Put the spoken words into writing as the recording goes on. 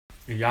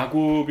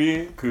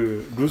야곱이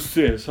그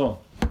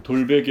루스에서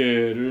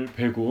돌베개를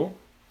베고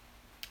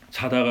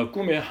자다가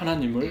꿈에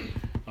하나님을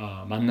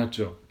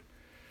만났죠.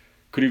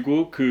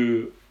 그리고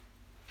그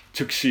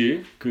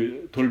즉시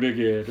그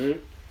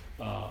돌베개를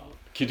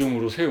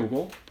기둥으로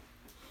세우고,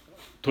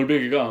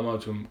 돌베개가 아마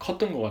좀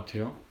컸던 것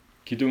같아요.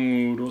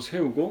 기둥으로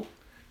세우고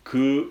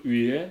그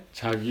위에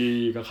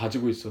자기가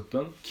가지고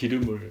있었던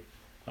기름을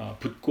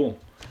붓고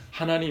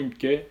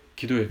하나님께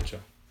기도했죠.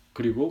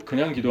 그리고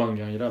그냥 기도한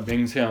게 아니라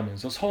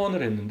맹세하면서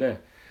서원을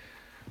했는데,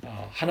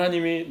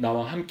 하나님이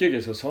나와 함께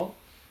계셔서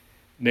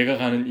내가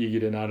가는 이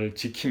길에 나를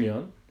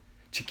지키시면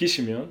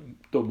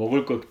또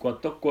먹을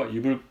것과 떡과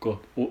입을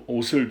것,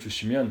 옷을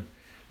주시면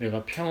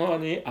내가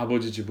평안히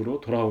아버지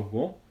집으로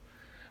돌아오고,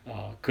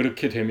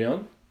 그렇게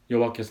되면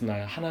여호와께서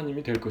나의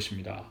하나님이 될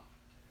것입니다.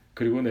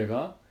 그리고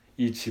내가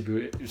이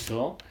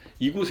집에서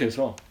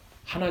이곳에서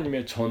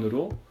하나님의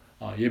전으로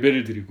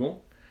예배를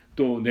드리고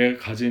또 내가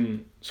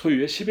가진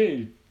소유의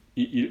 10의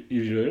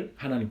 1을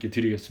하나님께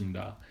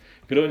드리겠습니다.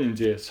 그런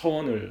이제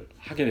서원을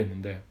하게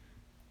됐는데,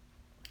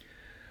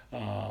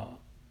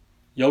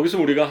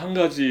 여기서 우리가 한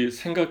가지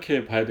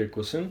생각해 봐야 될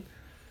것은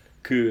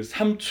그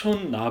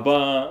삼촌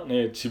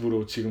라반의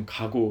집으로 지금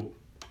가고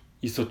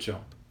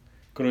있었죠.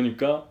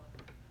 그러니까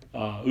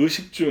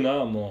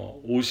의식주나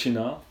뭐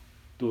옷이나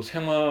또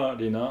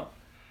생활이나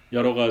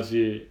여러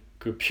가지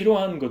그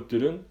필요한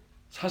것들은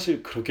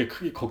사실 그렇게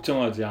크게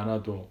걱정하지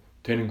않아도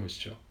되는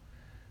것이죠.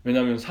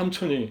 왜냐하면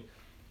삼촌이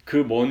그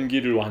먼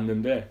길을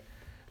왔는데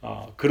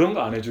그런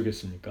거 안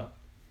해주겠습니까?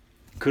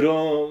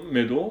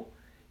 그럼에도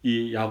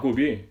이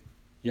야곱이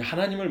이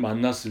하나님을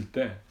만났을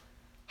때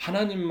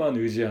하나님만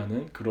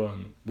의지하는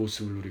그런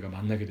모습을 우리가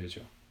만나게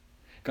되죠.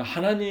 그러니까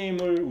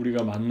하나님을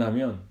우리가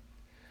만나면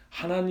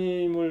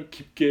하나님을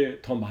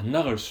깊게 더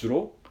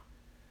만나갈수록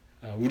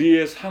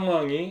우리의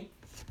상황이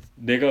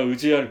내가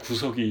의지할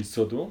구석이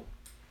있어도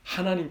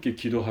하나님께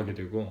기도하게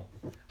되고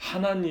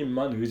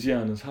하나님만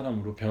의지하는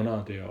사람으로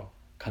변화되어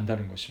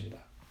간다는 것입니다.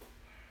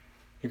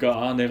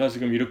 그러니까 내가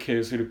지금 이렇게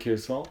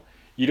해서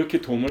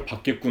이렇게 도움을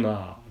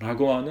받겠구나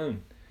라고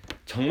하는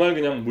정말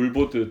그냥 물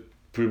보듯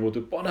불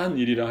보듯 뻔한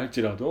일이라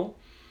할지라도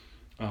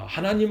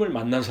하나님을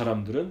만난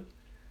사람들은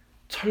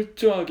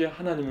철저하게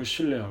하나님을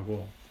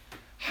신뢰하고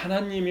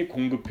하나님이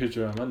공급해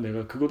줘야만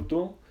내가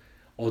그것도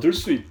얻을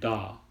수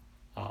있다,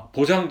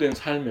 보장된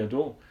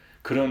삶에도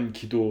그런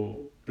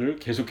기도를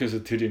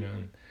계속해서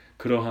드리는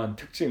그러한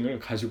특징을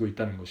가지고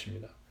있다는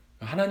것입니다.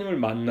 하나님을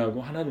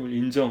만나고 하나님을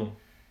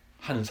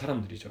인정하는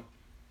사람들이죠.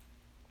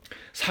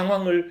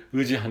 상황을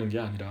의지하는 게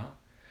아니라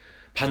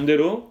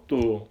반대로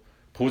또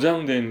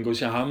보장된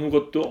것이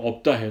아무것도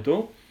없다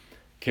해도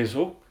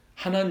계속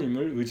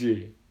하나님을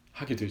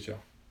의지하게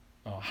되죠.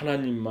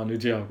 하나님만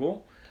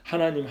의지하고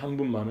하나님 한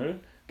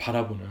분만을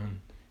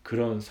바라보는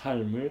그런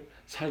삶을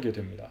살게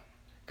됩니다.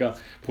 그러니까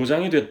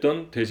보장이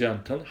됐든 되지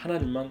않든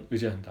하나님만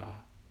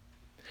의지한다.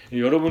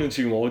 여러분은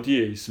지금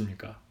어디에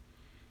있습니까?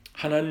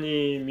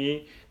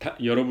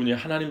 여러분이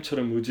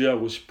하나님처럼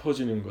의지하고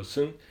싶어지는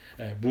것은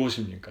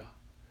무엇입니까?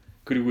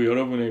 그리고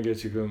여러분에게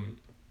지금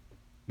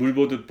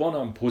물보듯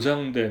뻔한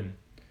보장된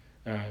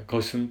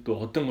것은 또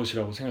어떤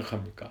것이라고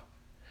생각합니까?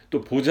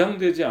 또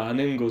보장되지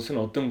않은 것은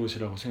어떤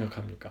것이라고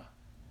생각합니까?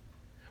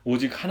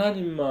 오직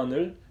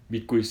하나님만을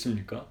믿고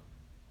있습니까?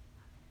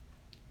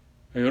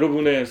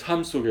 여러분의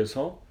삶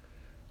속에서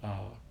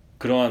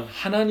그러한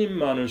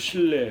하나님만을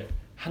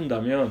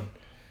신뢰한다면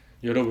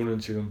여러분은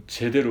지금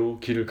제대로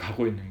길을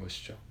가고 있는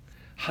것이죠.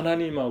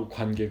 하나님하고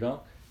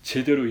관계가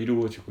제대로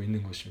이루어지고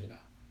있는 것입니다.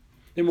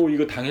 근데 뭐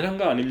이거 당연한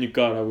거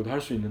아닙니까? 라고도 할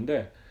수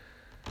있는데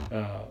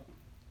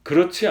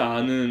그렇지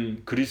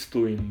않은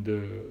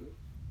그리스도인들도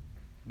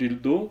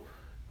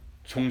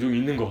종종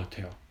있는 것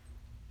같아요.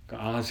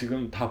 그러니까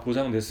지금 다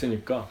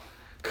보장됐으니까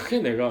크게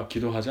내가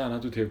기도하지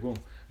않아도 되고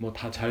뭐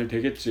다 잘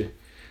되겠지.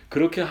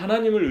 그렇게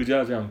하나님을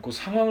의지하지 않고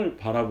상황을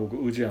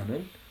바라보고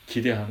의지하는,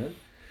 기대하는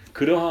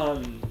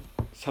그러한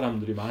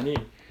사람들이 많이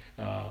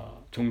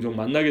종종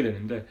만나게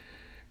되는데,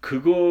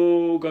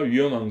 그거가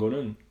위험한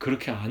거는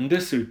그렇게 안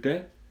됐을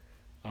때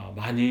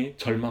많이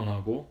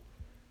절망하고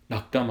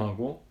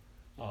낙담하고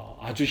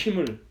아주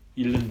힘을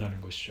잃는다는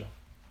것이죠.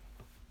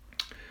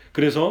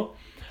 그래서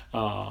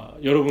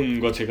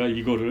여러분과 제가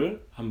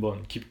이거를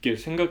한번 깊게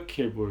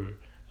생각해 볼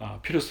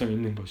필요성이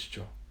있는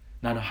것이죠.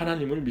 나는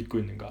하나님을 믿고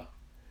있는가?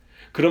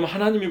 그럼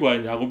하나님이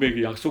과연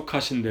야곱에게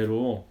약속하신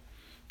대로,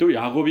 또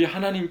야곱이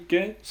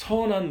하나님께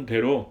서원한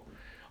대로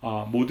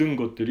모든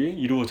것들이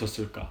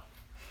이루어졌을까?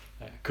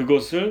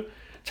 그것을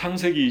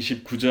창세기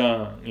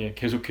 29장에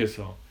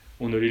계속해서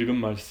오늘 읽은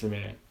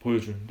말씀에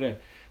보여주는데,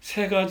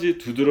 세 가지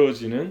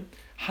두드러지는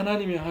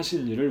하나님의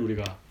하신 일을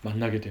우리가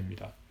만나게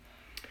됩니다.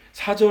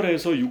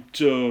 4절에서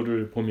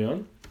 6절을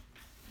보면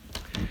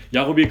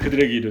야곱이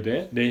그들에게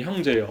이르되 내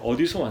형제여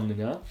어디서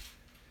왔느냐?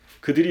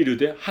 그들이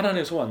이르되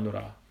하란에서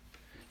왔노라.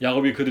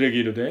 야곱이 그들에게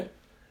이르되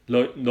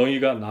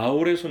너희가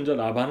나홀의 손자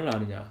라반을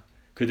아느냐?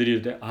 그들이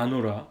이르되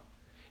아노라.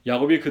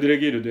 야곱이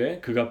그들에게 이르되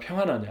그가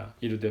평안하냐?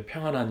 이르되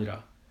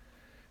평안하니라.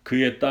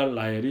 그의 딸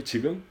라헬이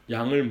지금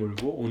양을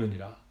물고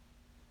오느니라.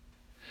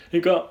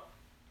 그러니까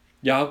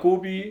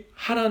야곱이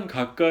하란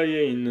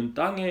가까이에 있는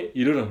땅에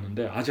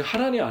이르렀는데 아직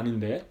하란이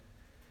아닌데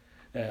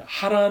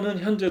하란은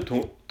현재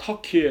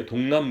터키의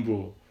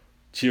동남부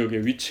지역에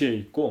위치해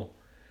있고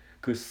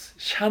그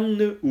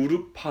샨느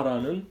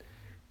우르파라는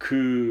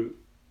그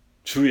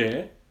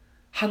주에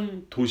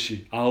한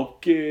도시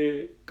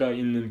 9개가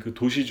있는 그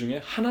도시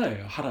중에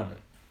하나예요. 하란은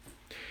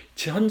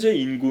현재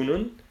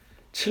인구는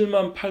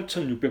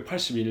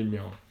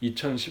 78,681명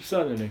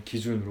 2014년의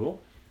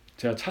기준으로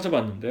제가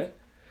찾아봤는데,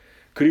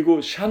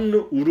 그리고 샨느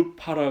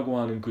우르파라고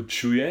하는 그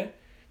주의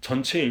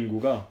전체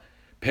인구가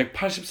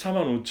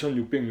 184만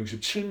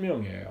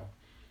 5,667명이에요.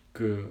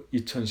 그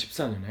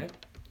 2014년에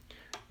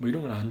뭐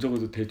이런 건 안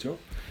적어도 되죠?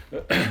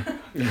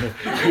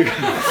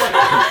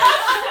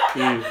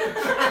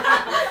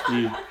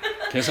 이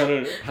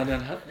계산을 하는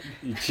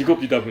이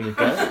직업이다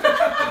보니까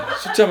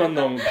숫자만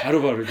나오면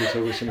바로바로 이렇게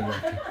적으시는 것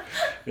같아요.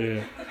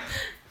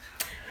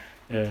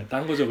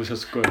 딴 거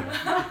적으셨을 거예요.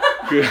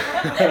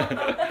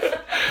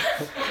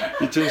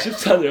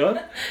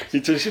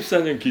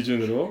 2014년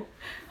기준으로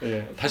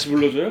다시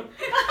불러줘요.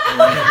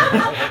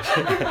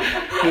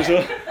 그래서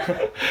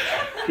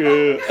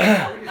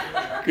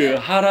그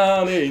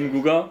하란의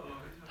인구가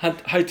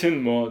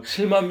하여튼 뭐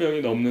 7만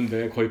명이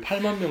넘는데 거의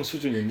 8만 명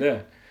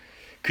수준인데,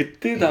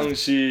 그때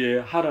당시에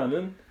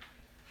하란은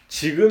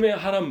지금의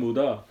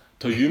하란보다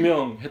더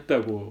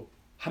유명했다고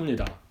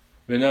합니다.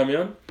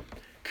 왜냐하면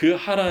그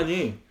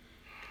하란이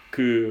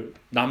그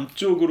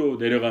남쪽으로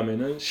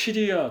내려가면은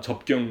시리아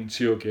접경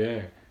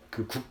지역에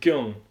그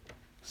국경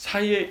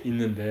사이에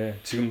있는데,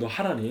 지금도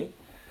하란이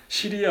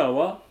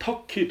시리아와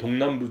터키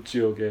동남부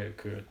지역의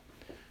그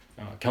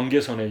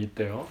경계선에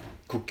있대요.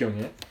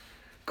 국경에.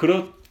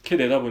 그렇게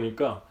내다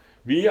보니까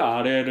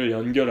위아래를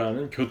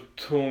연결하는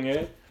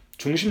교통의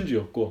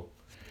중심지였고,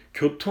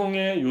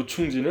 교통의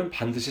요충지는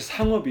반드시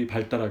상업이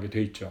발달하게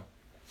돼 있죠.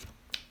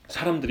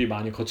 사람들이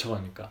많이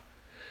거쳐가니까.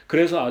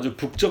 그래서 아주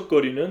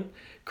북적거리는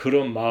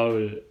그런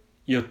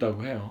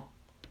마을이었다고 해요.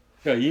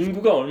 그러니까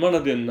인구가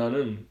얼마나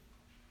됐나는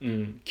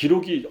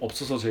기록이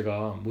없어서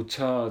제가 못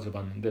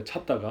찾아봤는데,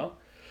 찾다가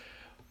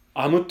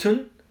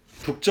아무튼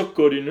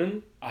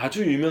북적거리는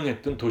아주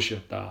유명했던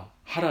도시였다.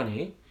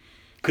 하란이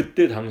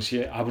그때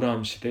당시에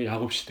아브라함 시대,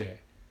 야곱 시대.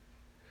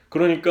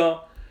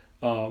 그러니까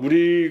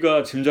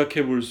우리가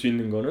짐작해 볼 수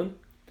있는 거는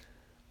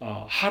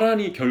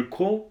하란이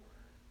결코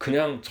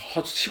그냥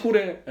저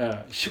시골에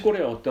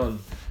어떤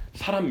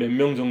사람 몇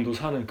명 정도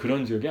사는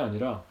그런 지역이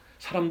아니라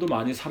사람도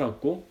많이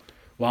살았고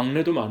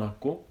왕래도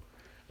많았고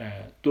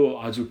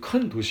또 아주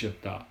큰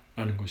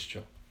도시였다라는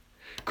것이죠.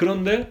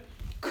 그런데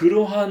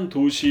그러한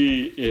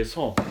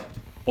도시에서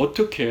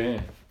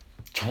어떻게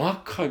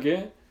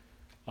정확하게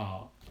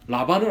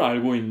라반을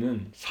알고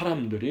있는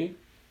사람들이,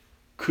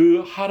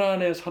 그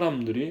하란의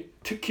사람들이,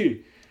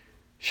 특히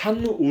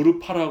샨누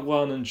우르파라고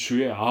하는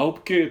주에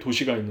 9개의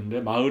도시가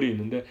있는데, 마을이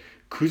있는데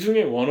그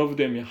중에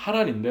원오브댐이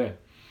하란인데,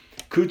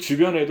 그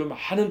주변에도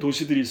많은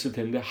도시들이 있을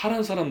텐데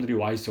하란 사람들이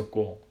와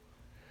있었고,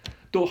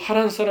 또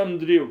하란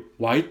사람들이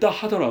와 있다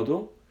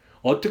하더라도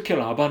어떻게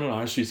라반을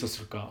알 수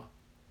있었을까?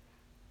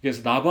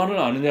 그래서 라반을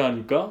아느냐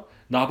하니까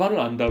라반을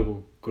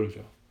안다고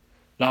그러죠.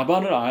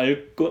 라반을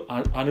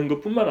아는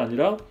것뿐만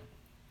아니라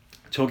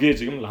저기에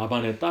지금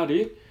라반의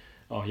딸이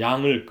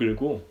양을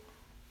끌고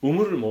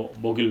우물을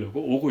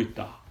먹이려고 오고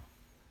있다.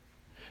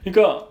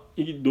 그러니까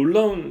이게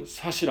놀라운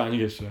사실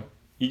아니겠어요?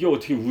 이게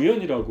어떻게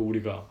우연이라고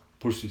우리가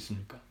볼 수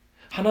있습니까?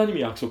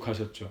 하나님이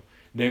약속하셨죠.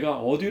 내가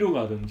어디로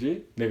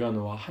가든지 내가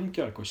너와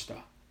함께 할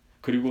것이다.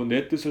 그리고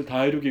내 뜻을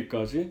다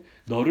이루기까지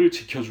너를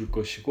지켜줄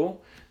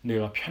것이고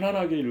내가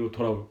편안하게 이리로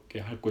돌아오게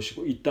할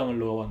것이고 이 땅을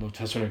너와 너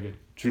자손에게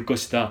줄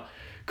것이다.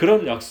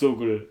 그런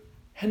약속을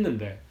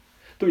했는데,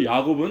 또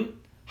야곱은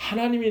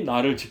하나님이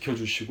나를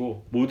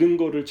지켜주시고 모든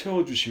것을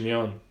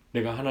채워주시면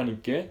내가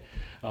하나님께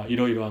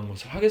이러이러한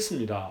것을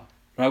하겠습니다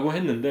라고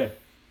했는데,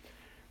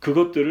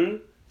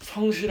 그것들을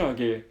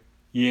성실하게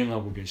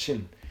이행하고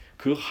계신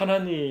그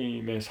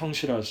하나님의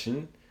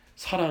성실하신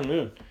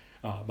사랑을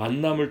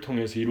만남을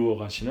통해서 이루어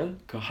가시는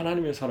그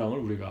하나님의 사랑을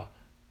우리가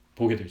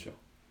보게 되죠.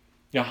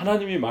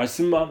 하나님이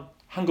말씀만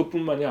한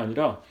것뿐만이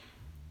아니라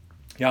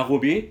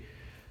야곱이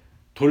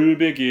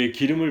돌베개에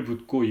기름을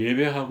붓고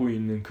예배하고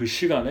있는 그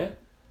시간에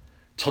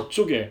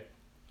저쪽에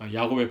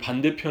야곱의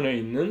반대편에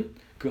있는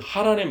그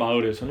하란의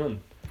마을에서는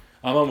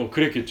아마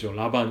그랬겠죠.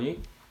 라반이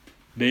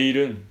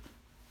내일은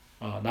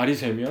날이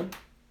새면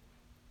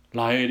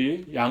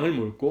라헬이 양을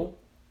물고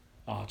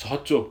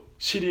저쪽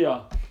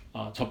시리아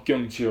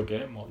접경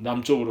지역에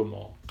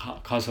남쪽으로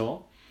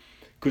가서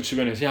그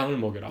주변에서 양을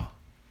먹여라.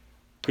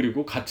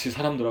 그리고 같이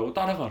사람들하고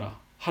따라가라.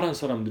 하란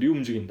사람들이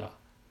움직인다.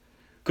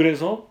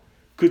 그래서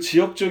그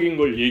지역적인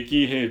걸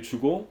얘기해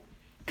주고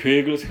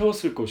계획을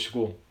세웠을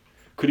것이고,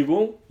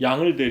 그리고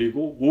양을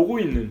데리고 오고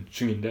있는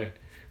중인데,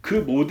 그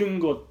모든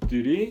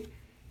것들이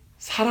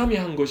사람이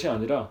한 것이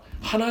아니라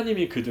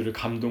하나님이 그들을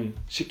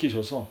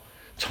감동시키셔서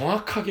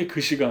정확하게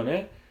그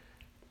시간에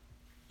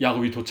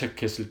야곱이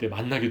도착했을 때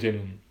만나게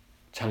되는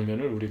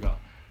장면을 우리가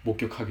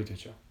목격하게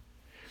되죠.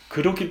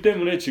 그렇기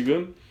때문에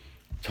지금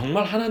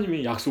정말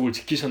하나님이 약속을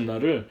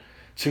지키셨나를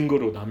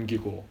증거로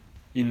남기고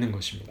있는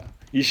것입니다.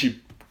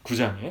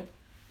 29장에.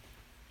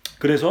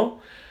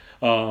 그래서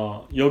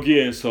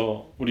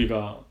여기에서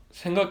우리가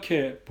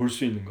생각해 볼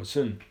수 있는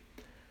것은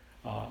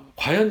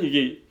과연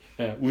이게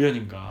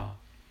우연인가?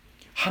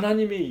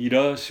 하나님이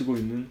일하시고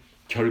있는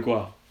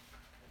결과가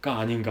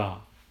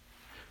아닌가?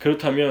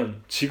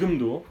 그렇다면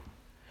지금도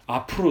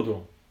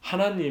앞으로도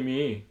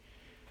하나님이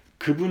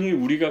그분이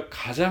우리가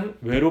가장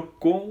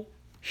외롭고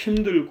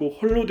힘들고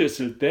홀로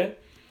됐을 때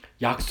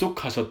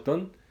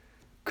약속하셨던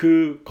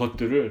그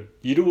것들을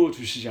이루어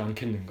주시지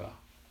않겠는가?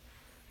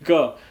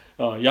 그러니까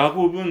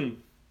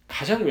야곱은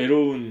가장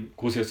외로운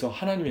곳에서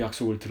하나님의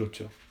약속을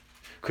들었죠.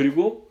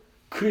 그리고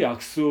그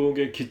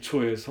약속의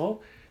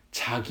기초에서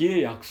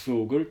자기의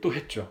약속을 또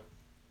했죠.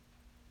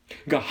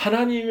 그러니까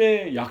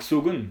하나님의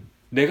약속은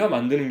내가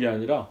만드는 게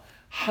아니라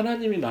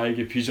하나님이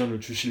나에게 비전을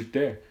주실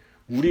때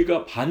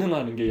우리가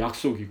반응하는 게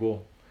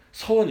약속이고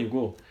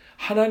서원이고,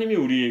 하나님이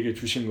우리에게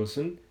주신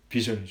것은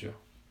비전이죠.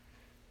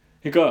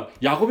 그러니까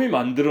야곱이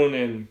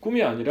만들어낸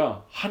꿈이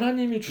아니라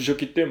하나님이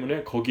주셨기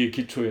때문에 거기에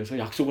기초해서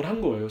약속을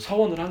한 거예요.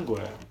 서원을 한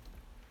거예요.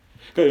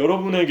 그러니까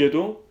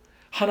여러분에게도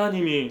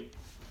하나님이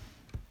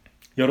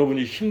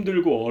여러분이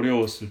힘들고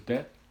어려웠을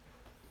때,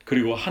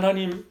 그리고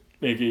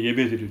하나님에게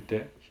예배드릴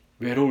때,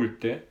 외로울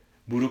때,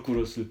 무릎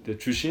꿇었을 때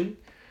주신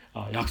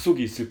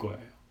약속이 있을 거예요.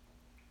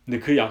 근데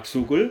그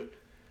약속을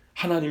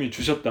하나님이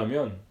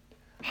주셨다면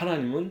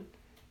하나님은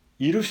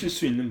이루실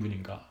수 있는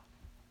분인가?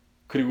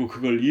 그리고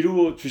그걸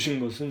이루어 주신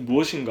것은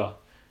무엇인가?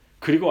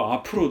 그리고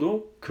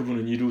앞으로도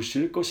그분은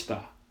이루실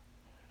것이다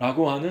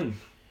라고 하는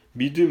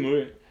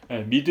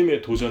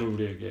믿음의 도전을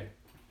우리에게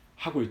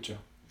하고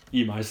있죠.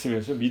 이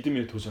말씀에서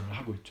믿음의 도전을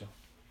하고 있죠.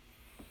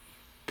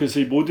 그래서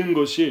이 모든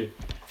것이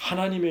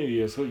하나님에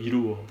의해서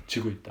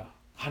이루어지고 있다.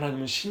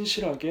 하나님은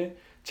신실하게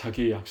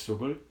자기의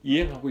약속을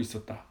이행하고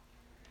있었다.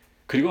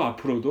 그리고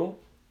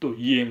앞으로도 또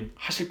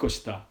이행하실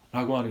것이다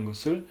라고 하는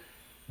것을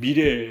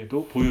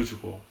미래에도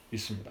보여주고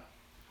있습니다.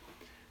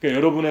 그러니까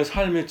여러분의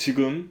삶에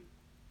지금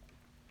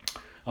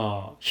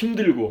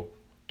힘들고,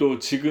 또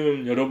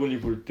지금 여러분이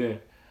볼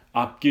때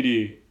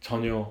앞길이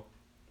전혀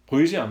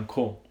보이지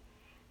않고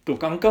또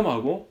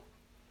깜깜하고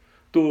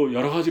또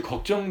여러 가지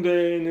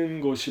걱정되는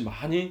것이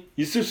많이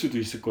있을 수도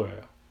있을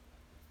거예요.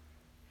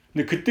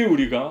 근데 그때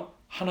우리가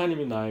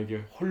하나님이 나에게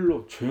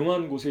홀로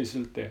조용한 곳에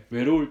있을 때,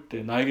 외로울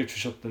때 나에게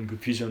주셨던 그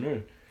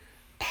비전을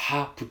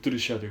다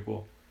붙들으셔야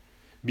되고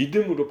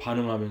믿음으로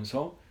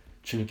반응하면서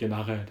주님께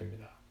나가야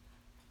됩니다.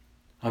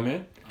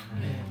 아멘.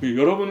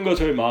 여러분과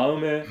저의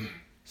마음에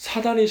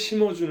사단이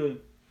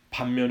심어주는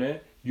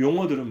반면에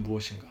용어들은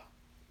무엇인가?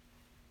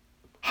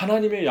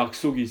 하나님의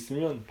약속이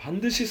있으면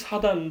반드시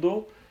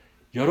사단도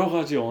여러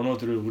가지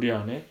언어들을 우리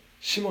안에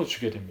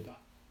심어주게 됩니다.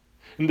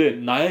 근데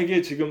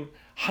나에게 지금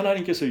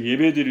하나님께서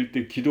예배드릴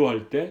때,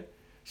 기도할 때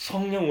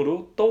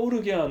성령으로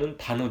떠오르게 하는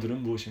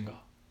단어들은 무엇인가?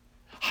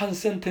 한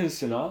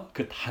센텐스나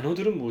그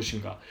단어들은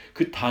무엇인가?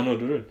 그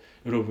단어를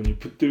여러분이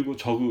붙들고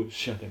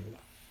적으셔야 됩니다.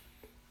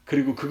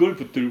 그리고 그걸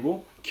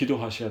붙들고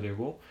기도하셔야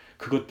되고,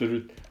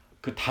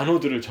 그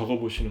단어들을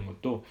적어보시는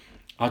것도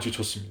아주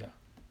좋습니다.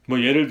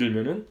 예를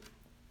들면은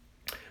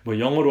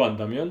영어로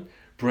한다면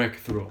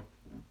breakthrough,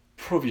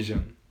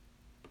 provision,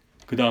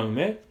 그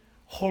다음에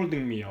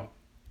holding me up,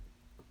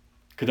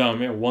 그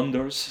다음에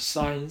wonders,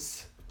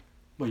 signs,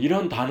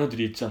 이런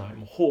단어들이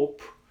있잖아요.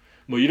 hope,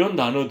 이런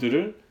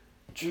단어들을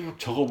쭉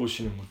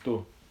적어보시는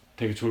것도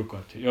되게 좋을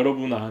것 같아요.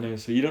 여러분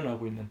안에서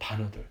일어나고 있는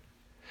단어들.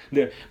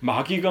 근데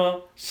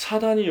마귀가,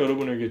 사단이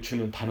여러분에게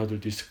주는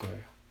단어들도 있을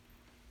거예요.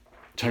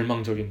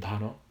 절망적인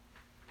단어,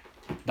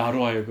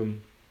 나로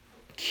하여금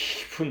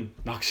깊은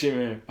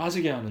낙심에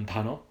빠지게 하는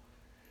단어,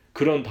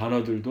 그런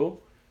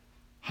단어들도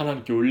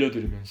하나님께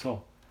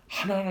올려드리면서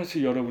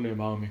하나하나씩 여러분의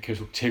마음에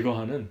계속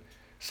제거하는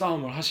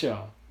싸움을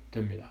하셔야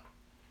됩니다.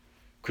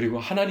 그리고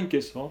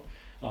하나님께서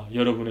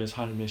여러분의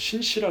삶에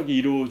신실하게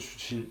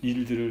이루어주신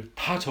일들을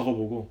다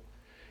적어보고,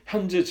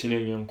 현재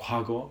진행형,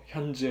 과거,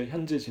 현재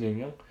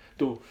진행형,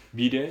 또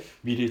미래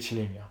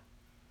진행형들을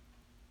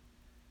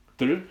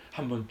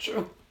한번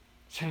쭉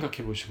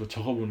생각해 보시고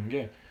적어보는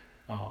게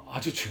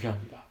아주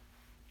중요합니다.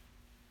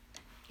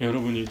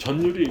 여러분이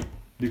전율이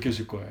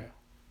느껴질 거예요.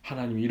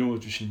 하나님이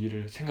이루어주신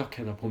일을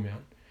생각하다 보면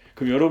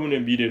그럼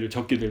여러분의 미래를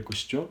적게 될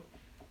것이죠.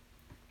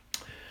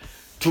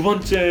 두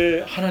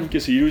번째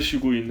하나님께서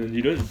이루시고 있는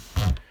일은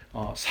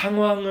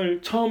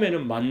상황을,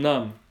 처음에는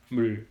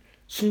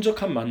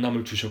순적한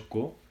만남을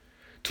주셨고,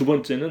 두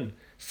번째는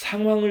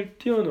상황을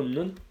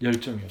뛰어넘는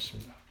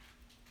열정이었습니다.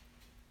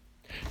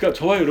 그러니까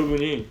저와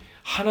여러분이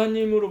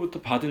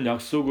하나님으로부터 받은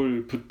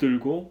약속을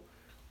붙들고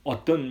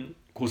어떤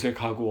곳에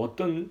가고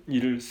어떤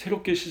일을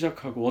새롭게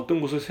시작하고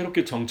어떤 곳에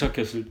새롭게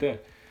정착했을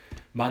때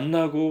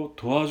만나고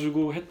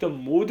도와주고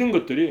했던 모든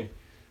것들이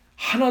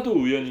하나도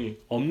우연이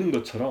없는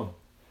것처럼,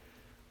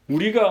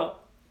 우리가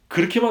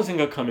그렇게만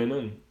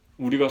생각하면은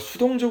우리가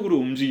수동적으로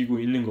움직이고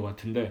있는 것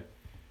같은데,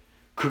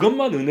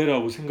 그것만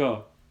은혜라고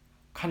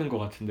생각하는 것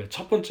같은데,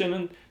 첫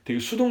번째는 되게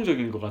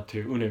수동적인 것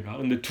같아요, 은혜가.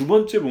 근데 두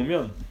번째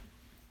보면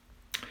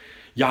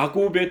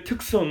야곱의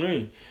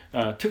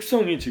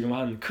특성이 지금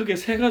한 크게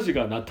세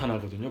가지가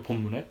나타나거든요,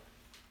 본문에.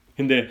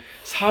 근데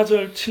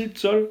 4절,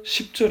 7절,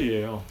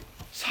 10절이에요.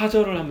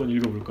 4절을 한번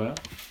읽어볼까요?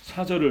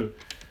 4절을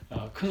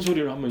큰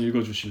소리로 한번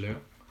읽어주실래요?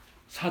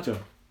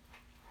 4절.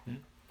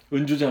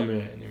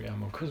 은주자매님이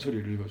한번 큰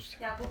소리로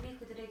읽어주세요. 야곱이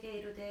그들에게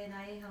이르되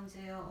나의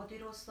형제여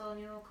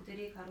어디로서뇨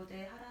그들이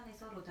가로되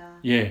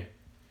하란에서로다. 예,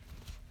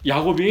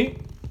 야곱이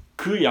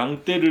그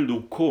양떼를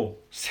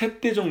놓고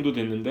 3떼 정도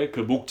됐는데 그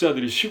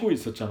목자들이 쉬고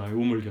있었잖아요.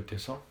 우물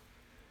곁에서.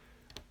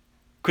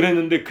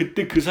 그랬는데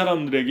그때 그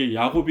사람들에게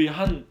야곱이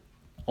한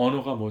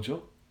언어가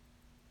뭐죠?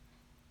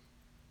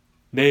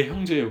 내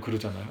형제여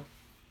그러잖아요.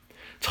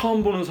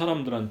 처음 보는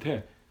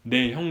사람들한테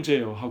내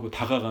형제여 하고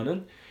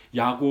다가가는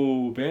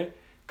야곱의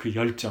그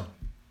열정,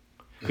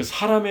 그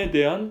사람에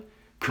대한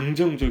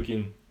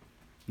긍정적인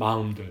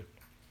마음들.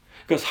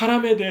 그러니까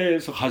사람에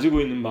대해서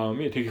가지고 있는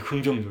마음이 되게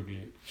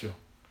긍정적이죠.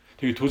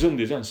 되게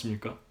도전되지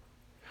않습니까?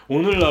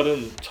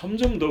 오늘날은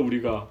점점 더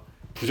우리가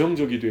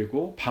부정적이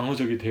되고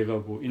방어적이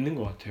돼가고 있는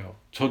것 같아요.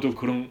 저도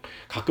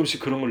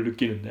가끔씩 그런 걸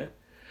느끼는데,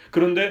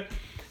 그런데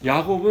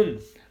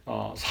야곱은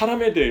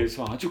사람에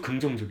대해서 아주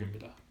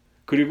긍정적입니다.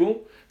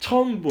 그리고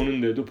처음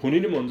보는데도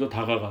본인이 먼저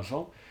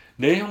다가가서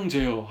내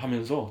형제여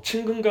하면서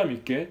친근감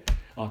있게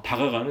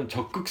다가가는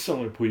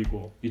적극성을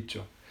보이고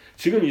있죠.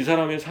 지금 이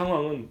사람의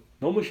상황은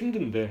너무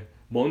힘든데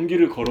먼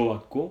길을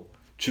걸어왔고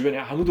주변에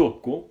아무도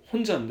없고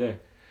혼자인데,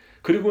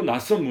 그리고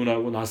낯선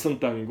문화고 낯선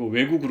땅이고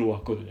외국으로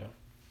왔거든요.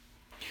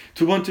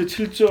 두 번째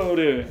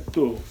 7절에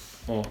또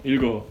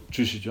읽어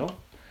주시죠.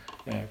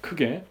 네,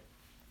 크게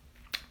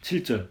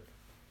 7절.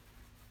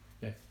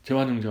 네,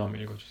 재환영자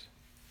한번 읽어주세요.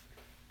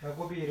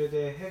 야곱이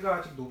이르되 해가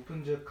아직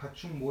높은즉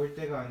가축 모을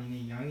때가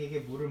아니니 양에게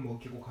물을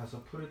먹이고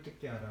가서 풀을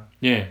뜯게 하라.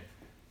 예,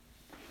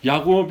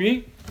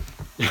 야곱이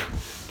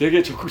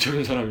되게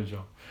적극적인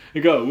사람이죠.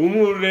 그러니까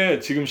우물에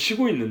지금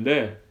쉬고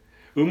있는데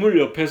우물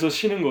옆에서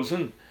쉬는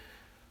것은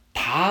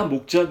다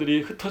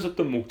목자들이,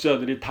 흩어졌던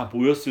목자들이 다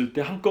모였을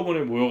때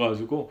한꺼번에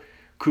모여가지고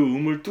그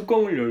우물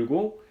뚜껑을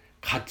열고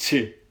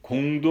같이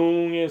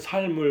공동의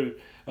삶을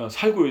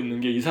살고 있는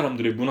게 이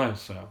사람들의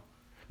문화였어요.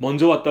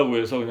 먼저 왔다고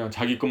해서 그냥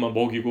자기 것만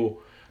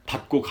먹이고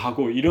닫고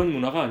가고 이런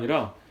문화가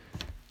아니라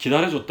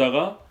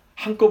기다려줬다가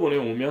한꺼번에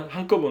오면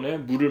한꺼번에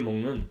물을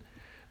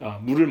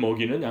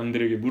먹이는,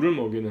 양들에게 물을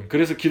먹이는,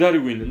 그래서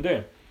기다리고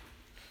있는데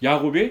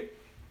야곱이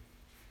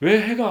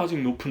왜 해가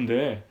아직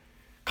높은데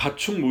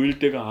가축 모일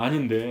때가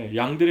아닌데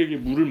양들에게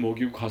물을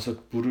먹이고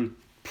가서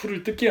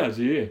풀을 뜯게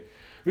하지,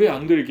 왜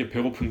양들이 이렇게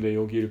배고픈데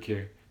여기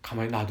이렇게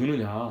가만히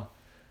놔두느냐,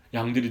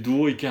 양들이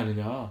누워있게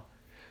하느냐.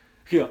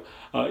 그러니까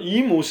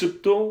이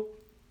모습도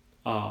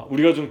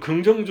우리가 좀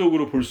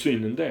긍정적으로 볼 수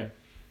있는데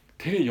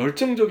되게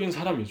열정적인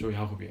사람이죠,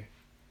 야곱이.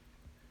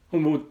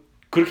 뭐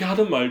그렇게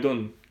하든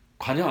말든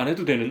관여 안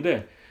해도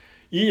되는데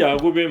이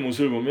야곱의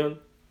모습을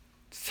보면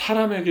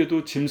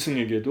사람에게도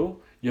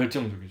짐승에게도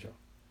열정적이죠.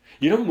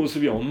 이런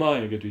모습이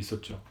엄마에게도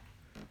있었죠.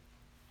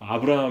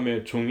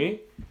 아브라함의 종이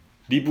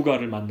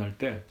리브가를 만날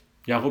때,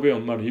 야곱의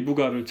엄마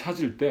리브가를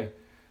찾을 때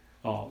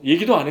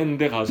얘기도 안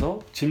했는데 가서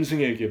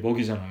짐승에게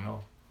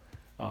먹이잖아요.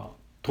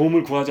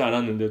 도움을 구하지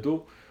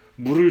않았는데도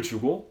물을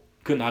주고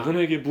그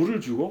나그네에게 물을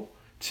주고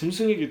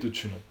짐승에게도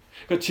주는.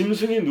 그러니까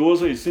짐승이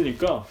누워서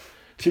있으니까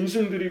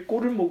짐승들이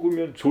꼴을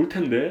먹으면 좋을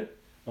텐데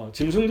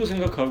짐승도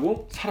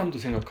생각하고 사람도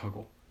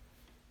생각하고,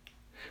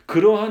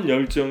 그러한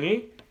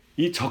열정이,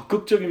 이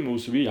적극적인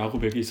모습이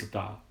야곱에게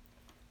있었다.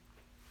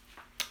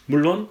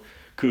 물론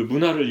그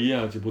문화를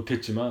이해하지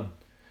못했지만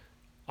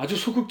아주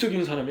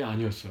소극적인 사람이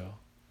아니었어요.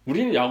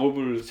 우리는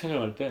야곱을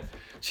생각할 때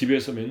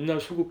집에서 맨날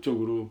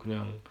소극적으로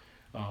그냥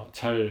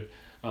잘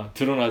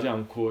드러나지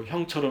않고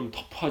형처럼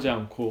터프하지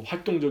않고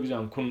활동적이지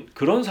않고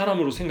그런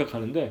사람으로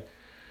생각하는데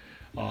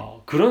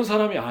그런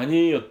사람이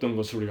아니었던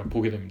것을 우리가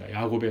보게 됩니다.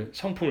 야곱의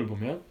성품을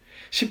보면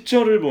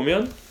 10절을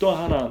보면 또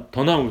하나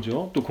더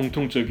나오죠. 또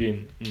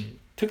공통적인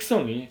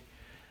특성이.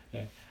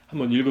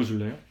 한번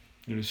읽어줄래요?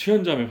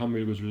 수현자매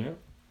한번 읽어줄래요?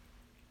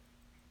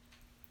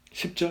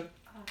 10절.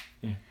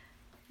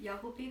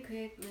 야곱이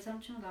그의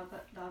외삼촌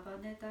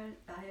라반의 딸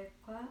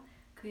라헬과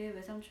그의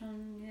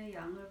외삼촌의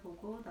양을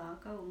보고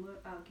나아가 우물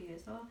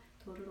아기에서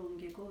돌을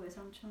옮기고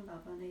외삼촌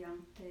라반의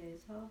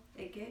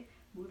양떼에게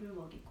물을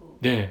먹이고.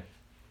 네.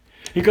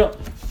 그러니까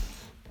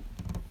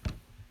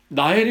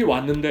라헬이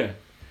왔는데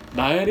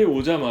라헬이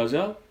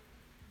오자마자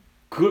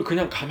그걸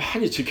그냥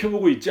가만히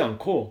지켜보고 있지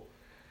않고,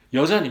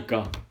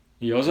 여자니까,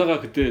 여자가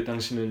그때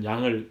당시는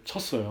양을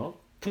쳤어요.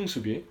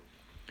 풍습이.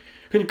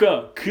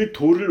 그러니까 그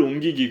돌을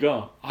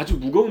옮기기가 아주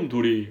무거운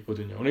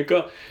돌이거든요.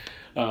 그러니까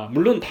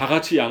물론 다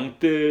같이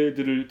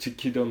양떼들을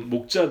지키던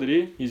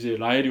목자들이 이제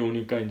라헬이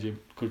오니까 이제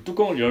그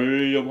뚜껑을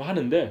열려고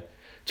하는데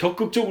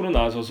적극적으로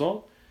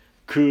나서서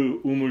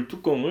그 우물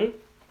뚜껑을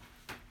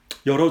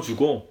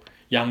열어주고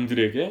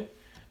양들에게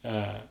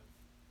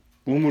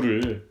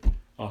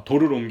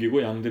돌을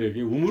옮기고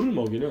양들에게 우물을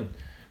먹이는,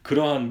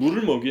 그러한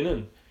물을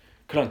먹이는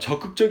그런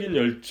적극적인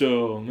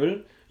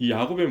열정을 이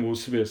야곱의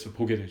모습에서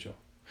보게 되죠.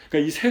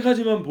 그러니까 이 세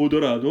가지만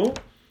보더라도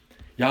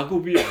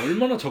야곱이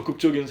얼마나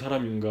적극적인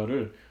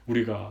사람인가를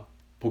우리가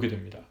보게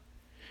됩니다.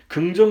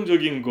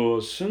 긍정적인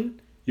것은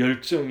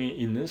열정이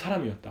있는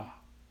사람이었다.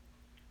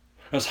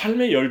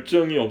 삶의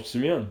열정이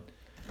없으면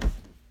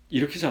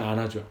이렇게 잘 안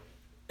하죠.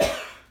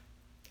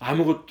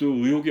 아무것도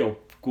의욕이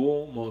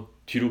없고 뭐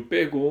뒤로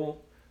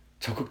빼고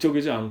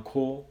적극적이지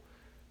않고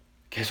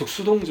계속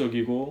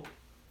수동적이고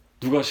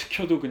누가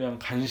시켜도 그냥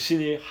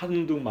간신히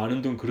하는 둥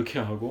마는 둥 그렇게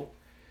하고.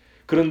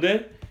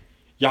 그런데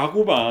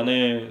야곱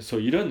안에서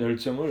이런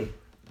열정을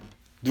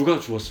누가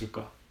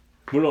주었을까?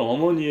 물론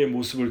어머니의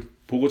모습을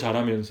보고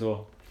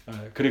자라면서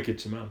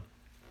그랬겠지만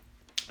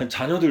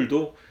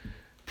자녀들도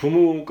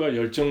부모가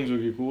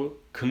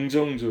열정적이고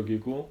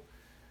긍정적이고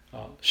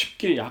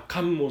쉽게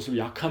약한 모습,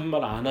 약한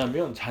말 안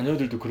하면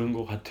자녀들도 그런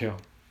것 같아요.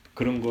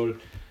 그런 걸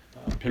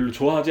별로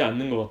좋아하지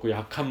않는 것 같고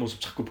약한 모습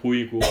자꾸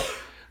보이고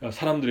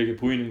사람들에게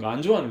보이는 거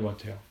안 좋아하는 것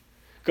같아요.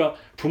 그러니까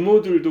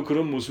부모들도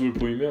그런 모습을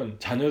보이면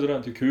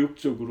자녀들한테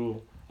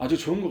교육적으로 아주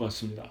좋은 것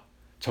같습니다.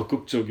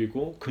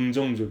 적극적이고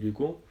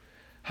긍정적이고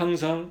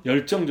항상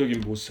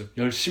열정적인 모습,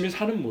 열심히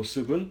사는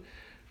모습은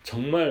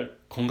정말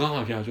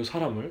건강하게 하죠.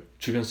 사람을,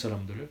 주변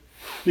사람들을.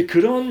 근데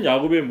그런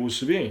야곱의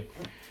모습이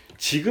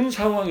지금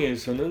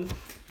상황에서는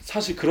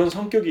사실 그런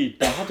성격이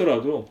있다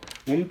하더라도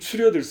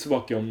움츠려들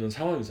수밖에 없는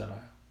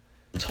상황이잖아요.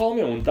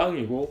 처음에 온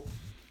땅이고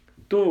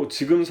또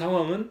지금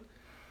상황은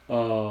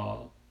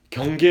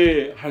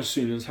경계할 수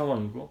있는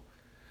상황이고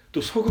또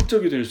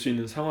소극적이 될 수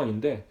있는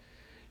상황인데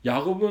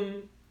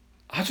야곱은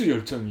아주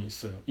열정이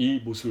있어요. 이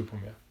모습을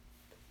보면.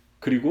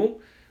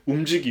 그리고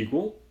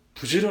움직이고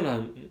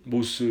부지런한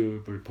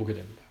모습을 보게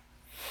됩니다.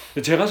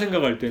 제가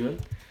생각할 때는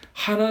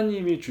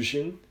하나님이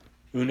주신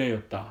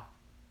은혜였다.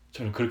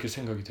 저는 그렇게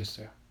생각이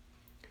됐어요.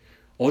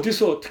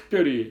 어디서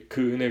특별히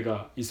그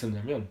은혜가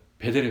있었냐면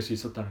베델에서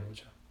있었다는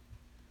거죠.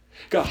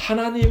 그러니까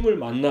하나님을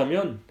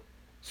만나면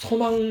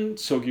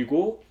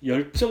소망적이고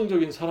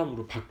열정적인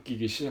사람으로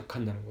바뀌기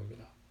시작한다는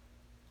겁니다.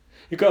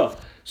 그러니까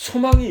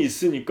소망이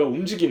있으니까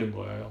움직이는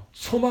거예요.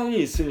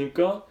 소망이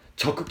있으니까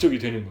적극적이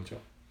되는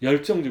거죠.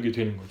 열정적이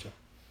되는 거죠.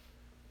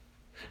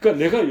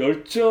 그러니까 내가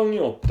열정이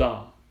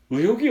없다,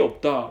 의욕이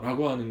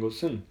없다라고 하는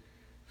것은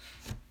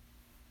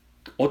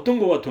어떤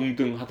거와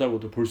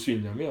동등하다고도 볼 수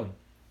있냐면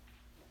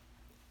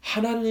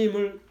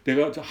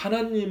내가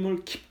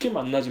하나님을 깊게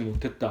만나지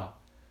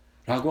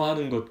못했다라고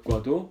하는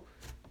것과도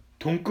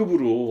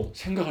동급으로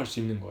생각할 수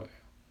있는 거예요.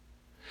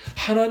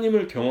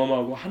 하나님을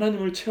경험하고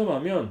하나님을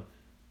체험하면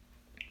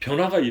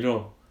변화가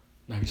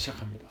일어나기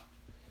시작합니다.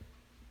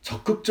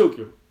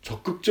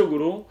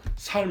 적극적으로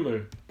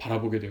삶을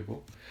바라보게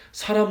되고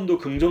사람도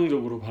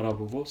긍정적으로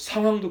바라보고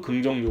상황도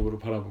긍정적으로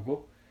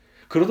바라보고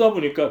그러다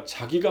보니까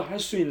자기가 할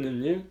수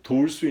있는 일,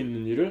 도울 수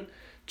있는 일을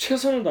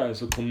최선을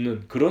다해서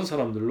돕는 그런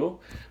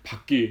사람들로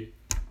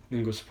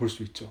바뀌는 것을 볼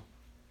수 있죠.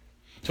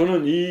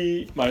 저는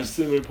이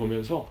말씀을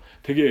보면서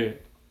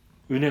되게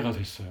은혜가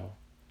됐어요.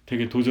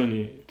 되게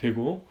도전이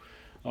되고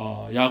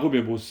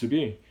야곱의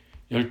모습이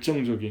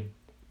열정적인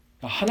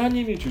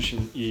하나님이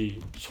주신 이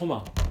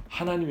소망,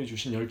 하나님이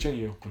주신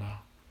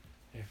열정이었구나.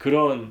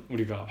 그런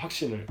우리가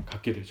확신을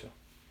갖게 되죠.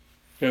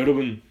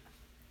 여러분,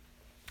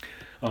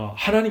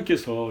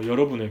 하나님께서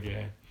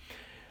여러분에게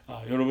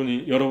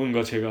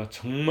여러분과 제가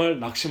정말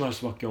낙심할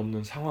수밖에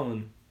없는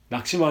상황은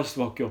낙심할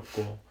수밖에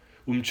없고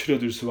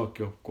움츠려들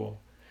수밖에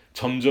없고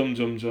점점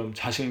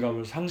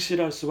자신감을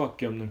상실할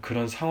수밖에 없는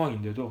그런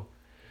상황인데도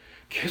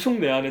계속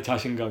내 안에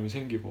자신감이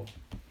생기고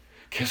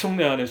계속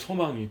내 안에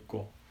소망이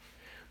있고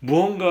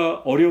무언가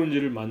어려운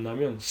일을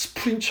만나면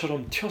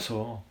스프린트처럼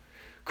튀어서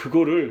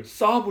그거를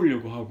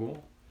쌓아보려고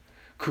하고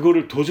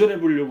그거를 도전해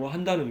보려고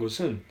한다는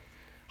것은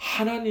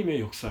하나님의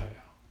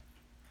역사예요.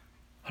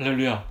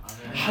 할렐루야.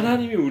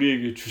 하나님이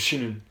우리에게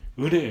주시는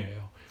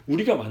은혜예요.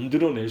 우리가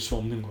만들어낼 수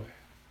없는 거예요.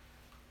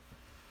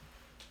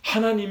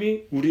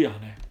 하나님이 우리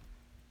안에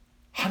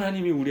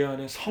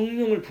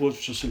성령을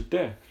부어주셨을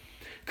때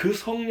그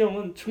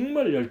성령은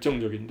정말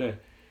열정적인데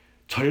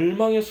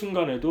절망의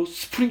순간에도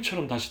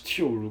스프링처럼 다시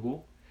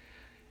튀어오르고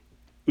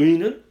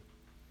의인은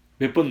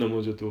몇 번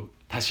넘어져도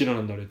다시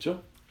일어난다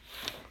그랬죠?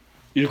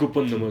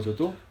 7번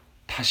넘어져도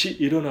다시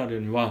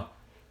일어나려니와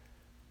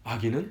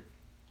악인은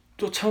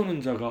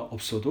쫓아오는 자가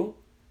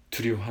없어도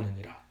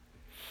두려워하느니라.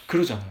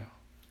 그러잖아요.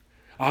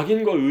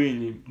 악인과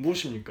의인이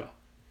무엇입니까?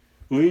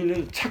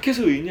 의인은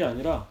착해서 의인이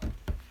아니라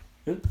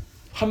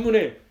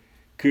한문에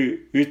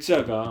그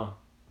의자가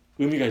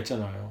의미가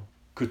있잖아요.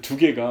 그 두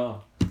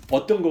개가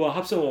어떤 거와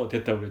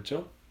합성됐다고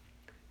그랬죠?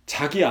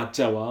 자기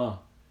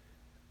아자와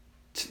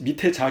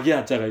밑에 자기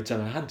아자가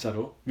있잖아요.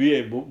 한자로.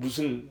 위에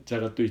무슨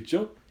자가 또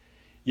있죠?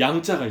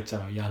 양자가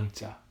있잖아요.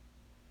 양자.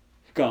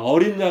 그러니까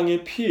어린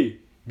양의 피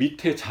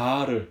밑에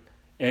자아를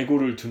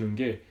에고를 두는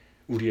게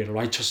우리의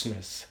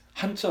righteousness.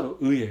 한자로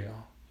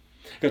의예요.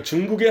 그러니까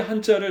중국의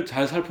한자를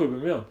잘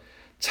살펴보면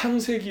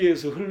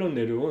창세기에서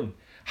흘러내려온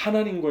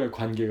하나님과의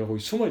관계가 거기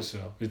숨어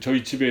있어요.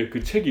 저희 집에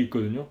그 책이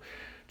있거든요.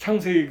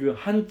 창세기 그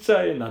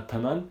한자에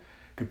나타난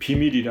그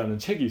비밀이라는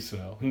책이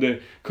있어요. 근데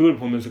그걸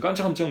보면서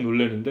깜짝깜짝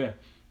놀라는데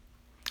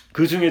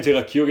그 중에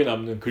제가 기억에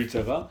남는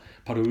글자가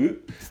바로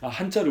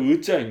한자로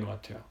의자인 것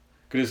같아요.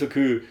 그래서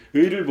그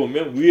의를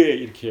보면 위에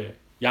이렇게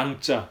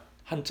양자,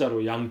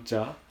 한자로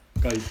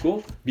양자가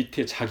있고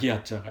밑에 자기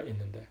하자가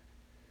있는데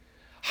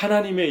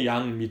하나님의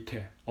양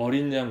밑에,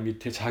 어린 양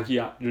밑에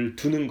자기를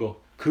두는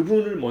것,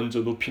 그분을 먼저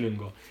높이는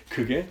것,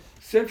 그게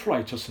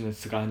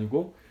self-righteousness가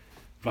아니고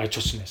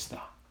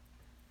righteousness다.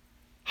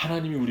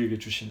 하나님이 우리에게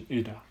주신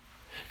일이다.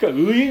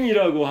 그러니까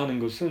의인이라고 하는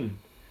것은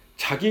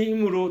자기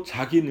힘으로,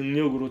 자기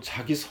능력으로,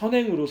 자기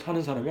선행으로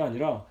사는 사람이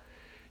아니라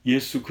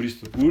예수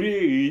그리스도,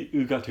 우리의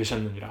의가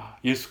되셨느니라.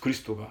 예수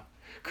그리스도가.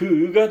 그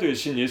의가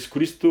되신 예수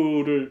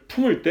그리스도를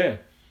품을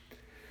때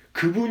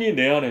그분이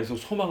내 안에서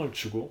소망을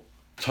주고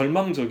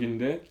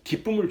절망적인데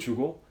기쁨을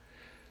주고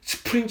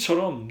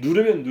스프링처럼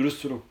누르면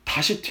누를수록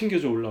다시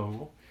튕겨져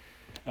올라오고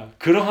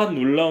그러한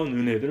놀라운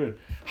은혜들을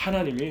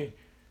하나님이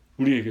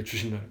우리에게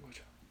주신다는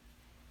거죠.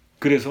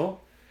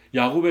 그래서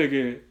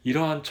야곱에게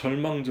이러한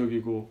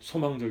절망적이고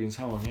소망적인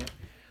상황에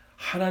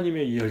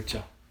하나님의 이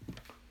열정이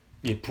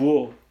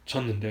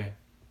부어졌는데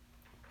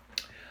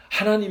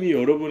하나님이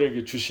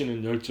여러분에게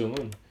주시는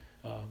열정은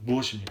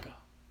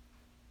무엇입니까?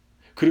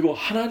 그리고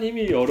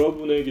하나님이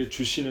여러분에게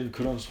주시는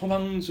그런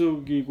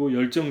소망적이고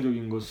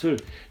열정적인 것을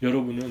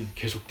여러분은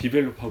계속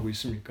디벨롭하고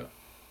있습니까?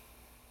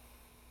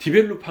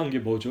 디벨롭한 게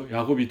뭐죠?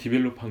 야곱이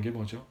디벨롭한 게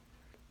뭐죠?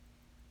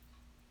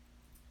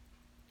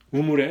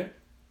 우물에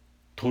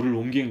돌을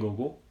옮긴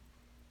거고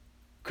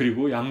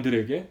그리고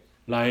양들에게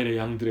라헬의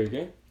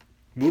양들에게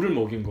물을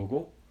먹인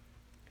거고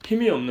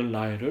힘이 없는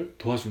라헬을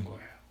도와준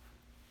거예요.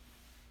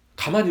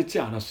 가만히 있지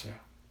않았어요.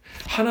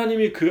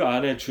 하나님이 그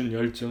안에 준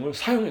열정을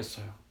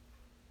사용했어요.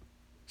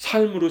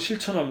 삶으로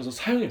실천하면서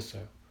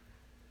사용했어요.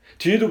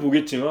 뒤에도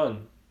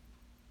보겠지만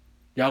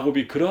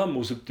야곱이 그러한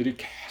모습들이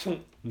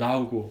계속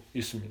나오고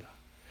있습니다.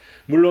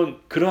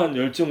 물론 그러한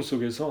열정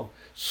속에서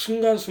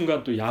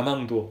순간순간 또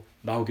야망도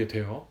나오게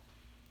돼요.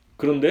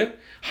 그런데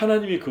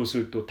하나님이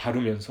그것을 또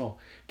다루면서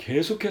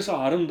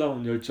계속해서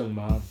아름다운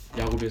열정만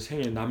야곱의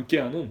생에 남게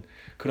하는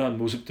그러한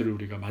모습들을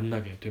우리가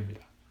만나게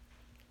됩니다.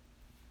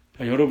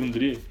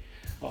 여러분들이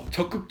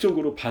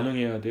적극적으로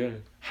반응해야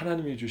될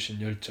하나님이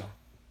주신 열정을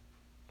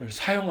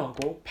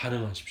사용하고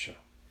반응하십시오.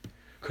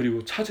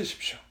 그리고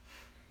찾으십시오.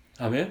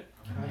 아멘.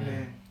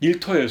 아멘.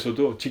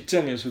 일터에서도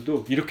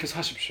직장에서도 이렇게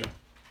사십시오.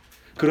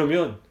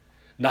 그러면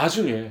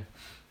나중에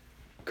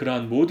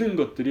그러한 모든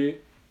것들이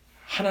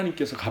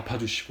하나님께서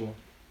갚아주시고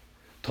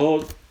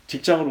더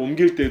직장을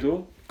옮길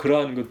때도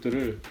그러한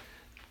것들을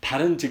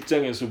다른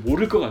직장에서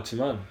모를 것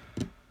같지만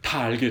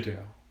다 알게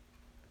돼요.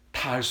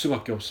 다 알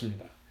수밖에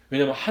없습니다.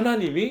 왜냐하면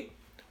하나님이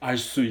알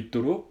수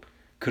있도록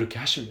그렇게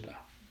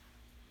하십니다.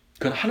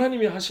 그건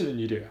하나님이 하시는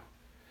일이에요.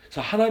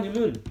 그래서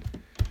하나님은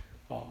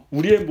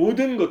우리의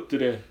모든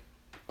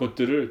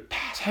것들을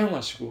다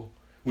사용하시고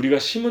우리가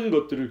심은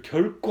것들을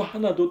결코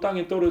하나도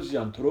땅에 떨어지지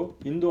않도록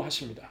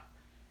인도하십니다.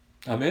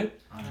 아멘?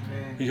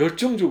 아멘.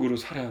 열정적으로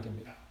살아야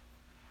됩니다.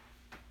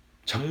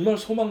 정말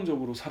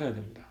소망적으로 살아야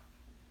됩니다.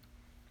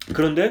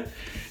 그런데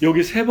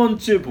여기 세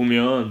번째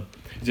보면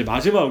이제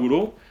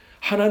마지막으로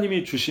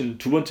하나님이 주신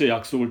두 번째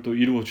약속을 또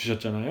이루어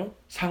주셨잖아요.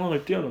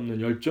 상황을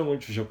뛰어넘는 열정을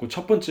주셨고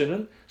첫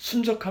번째는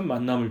순적한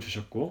만남을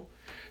주셨고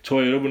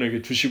저와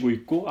여러분에게 주시고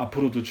있고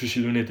앞으로도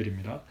주실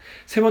은혜들입니다.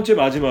 세 번째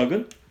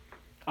마지막은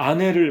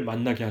아내를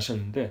만나게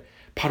하셨는데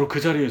바로 그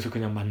자리에서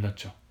그냥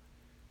만났죠.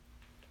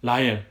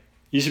 라헬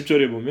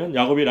 20절에 보면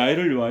야곱이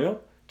라헬을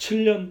위하여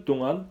 7년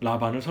동안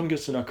라반을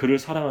섬겼으나 그를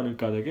사랑하는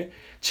까닭에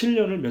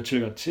 7년을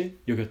며칠같이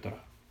여겼더라.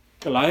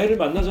 그러니까 라헬을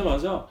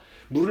만나자마자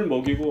물을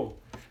먹이고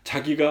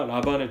자기가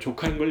라반의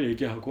조카인 걸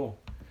얘기하고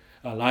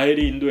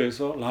라헬이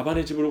인도해서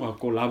라반의 집으로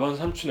갔고 라반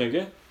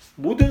삼촌에게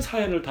모든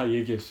사연을 다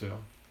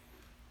얘기했어요.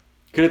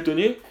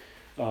 그랬더니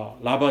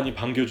라반이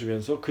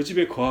반겨주면서 그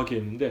집에 거하게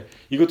했는데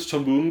이것도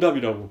전부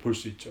응답이라고 볼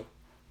수 있죠.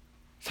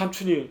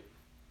 삼촌이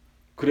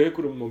그래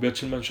그럼 뭐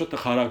며칠만 쉬었다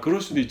가라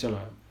그럴 수도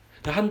있잖아요.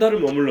 한 달을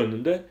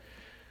머물렀는데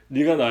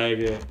네가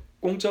나에게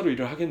공짜로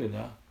일을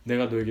하겠느냐?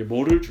 내가 너에게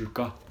뭐를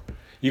줄까?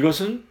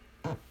 이것은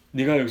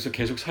네가 여기서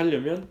계속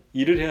살려면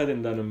일을 해야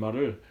된다는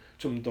말을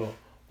좀 더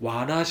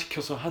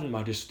완화시켜서 한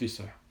말일 수도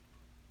있어요.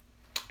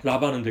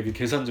 라반은 되게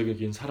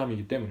계산적인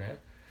사람이기 때문에.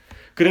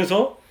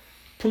 그래서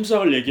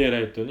품삯을 얘기해라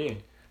했더니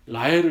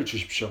라헬을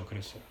주십시오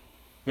그랬어요.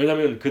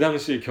 왜냐하면 그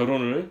당시에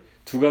결혼을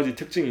두 가지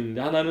특징이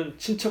있는데 하나는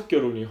친척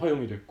결혼이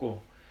허용이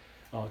됐고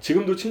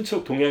지금도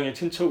동양의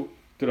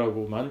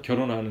친척들하고만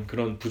결혼하는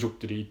그런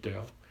부족들이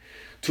있대요.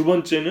 두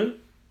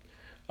번째는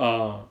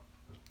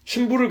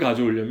신부를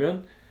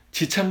가져오려면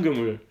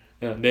지참금을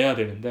내야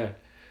되는데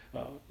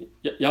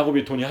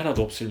야곱이 돈이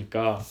하나도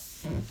없으니까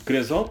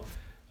그래서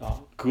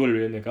그걸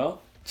위해 내가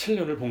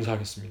 7년을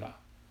봉사하겠습니다.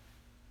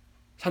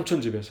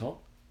 삼촌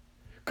집에서.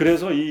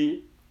 그래서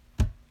이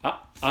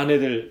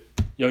아내들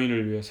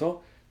여인을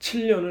위해서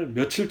 7년을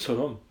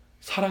며칠처럼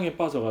사랑에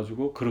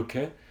빠져가지고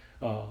그렇게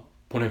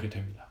보내게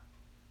됩니다.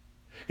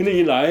 근데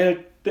이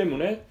라헬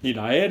때문에 이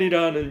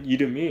라헬이라는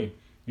이름이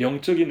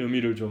영적인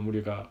의미를 좀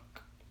우리가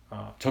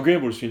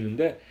적용해 볼 수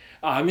있는데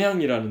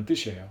암양이라는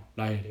뜻이에요.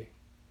 라헬이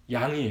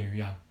양이에요.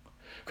 양.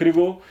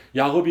 그리고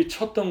야곱이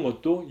쳤던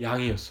것도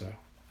양이었어요.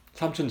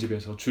 삼촌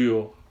집에서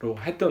주요로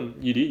했던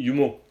일이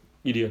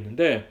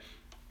유목일이었는데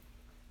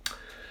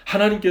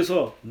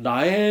하나님께서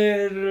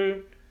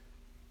라헬을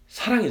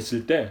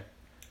사랑했을 때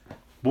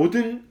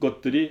모든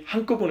것들이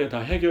한꺼번에 다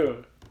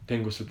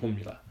해결된 것을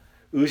봅니다.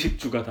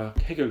 의식주가 다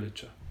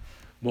해결됐죠.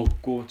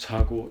 먹고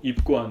자고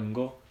입고 하는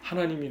거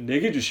하나님이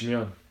내게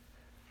주시면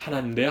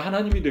하나님 내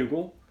하나님이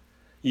되고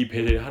이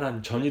베델의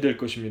하나님 전이 될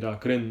것입니다.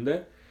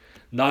 그랬는데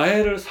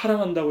나를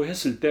사랑한다고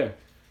했을 때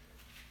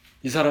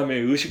이 사람의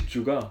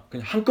의식주가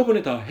그냥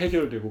한꺼번에 다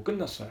해결되고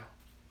끝났어요.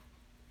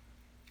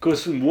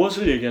 그것은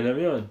무엇을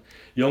얘기하냐면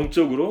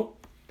영적으로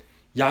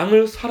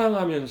양을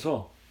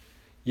사랑하면서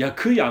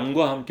그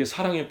양과 함께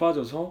사랑에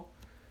빠져서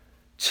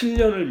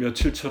 7년을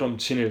며칠처럼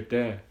지낼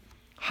때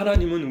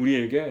하나님은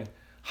우리에게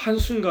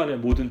한순간에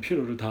모든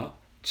필요를 다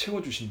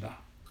채워주신다.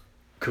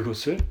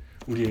 그것을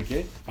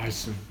우리에게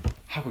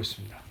말씀하고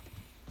있습니다.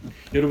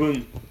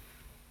 여러분,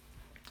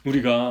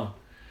 우리가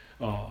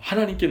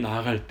하나님께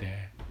나아갈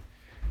때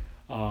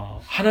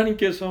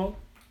하나님께서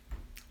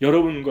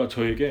여러분과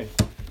저에게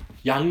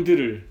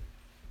양들을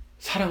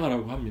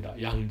사랑하라고 합니다.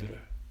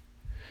 양들을.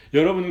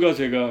 여러분과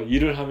제가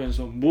일을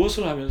하면서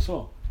무엇을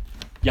하면서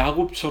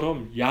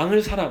야곱처럼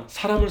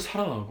사람을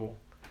사랑하고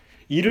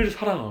일을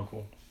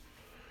사랑하고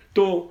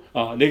또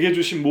내게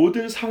주신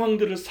모든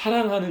상황들을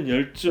사랑하는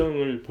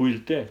열정을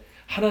보일 때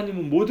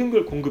하나님은 모든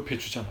걸 공급해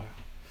주잖아요.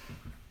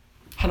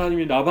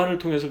 하나님이 나반을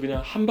통해서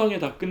그냥 한 방에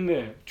다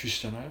끝내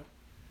주시잖아요.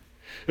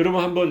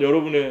 여러분 한번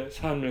여러분의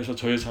삶에서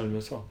저의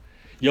삶에서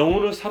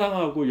영혼을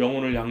사랑하고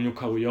영혼을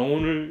양육하고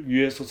영혼을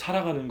위해서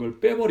살아가는 걸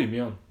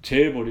빼버리면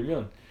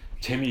제해버리면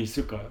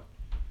재미있을까요?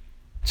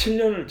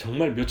 7년을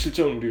정말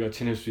며칠쯤 우리가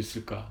지낼 수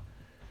있을까?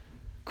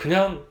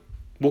 그냥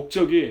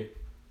목적이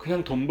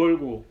그냥 돈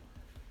벌고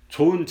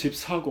좋은 집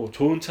사고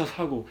좋은 차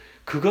사고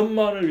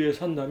그것만을 위해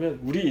산다면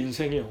우리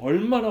인생이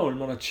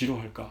얼마나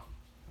지루할까?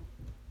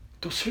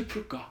 또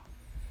슬플까?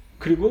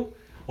 그리고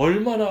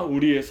얼마나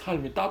우리의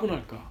삶이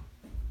따분할까?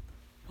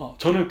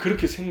 저는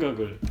그렇게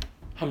생각을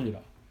합니다.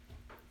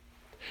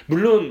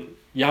 물론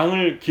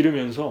양을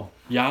기르면서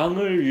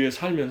양을 위해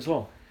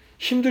살면서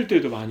힘들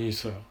때도 많이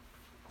있어요.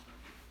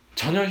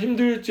 전혀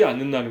힘들지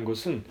않는다는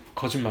것은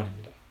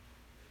거짓말입니다.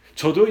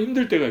 저도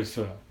힘들 때가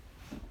있어요.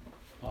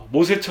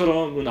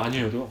 모세처럼은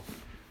아니어도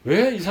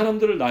왜 이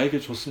사람들을 나에게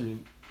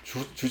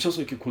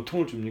주셔서 이렇게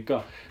고통을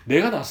줍니까?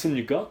 내가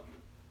낫습니까?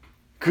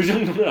 그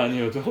정도는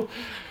아니어도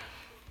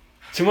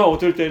정말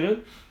어떨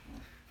때는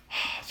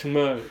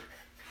정말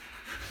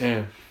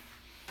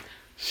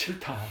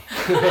싫다.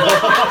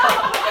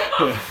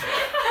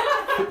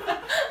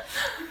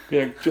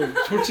 그냥 좀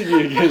솔직히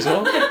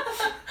얘기해서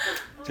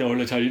제가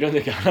원래 잘 이런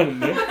얘기 안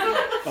하는데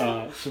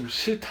좀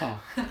싫다.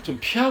 좀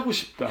피하고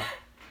싶다.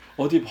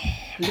 어디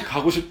멀리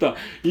가고 싶다.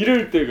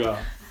 이럴 때가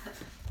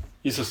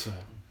있었어요.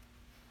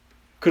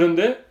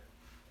 그런데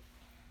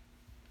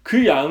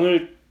그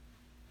양을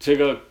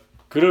제가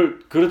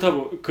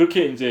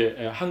그렇게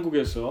이제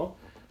한국에서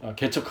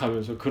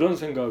개척하면서 그런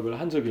생각을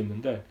한 적이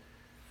있는데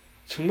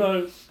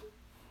정말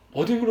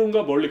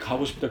어디론가 멀리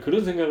가고 싶다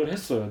그런 생각을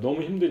했어요.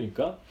 너무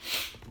힘드니까.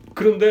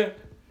 그런데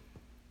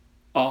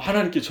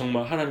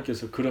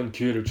하나님께서 그런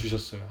기회를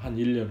주셨어요. 한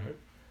 1년을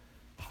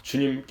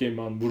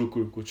주님께만 무릎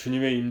꿇고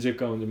주님의 임재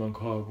가운데만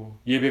거하고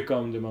예배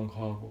가운데만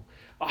거하고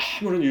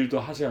아무런 일도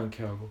하지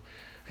않게 하고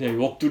그냥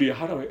넋두리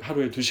하루에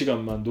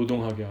 2시간만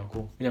노동하게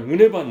하고 그냥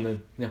은혜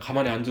받는 그냥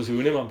가만히 앉아서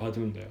은혜만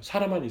받으면 돼요.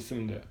 살아만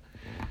있으면 돼요.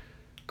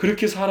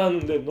 그렇게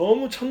살았는데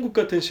너무 천국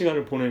같은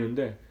시간을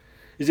보내는데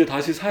이제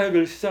다시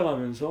사역을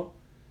시작하면서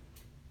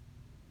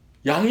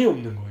양이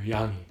없는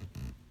거예요.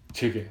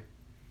 제게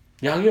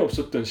양이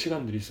없었던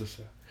시간들이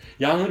있었어요.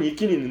 양은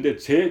있긴 있는데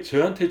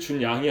저한테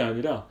준 양이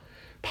아니라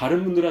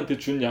다른 분들한테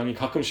준 양이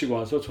가끔씩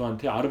와서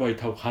저한테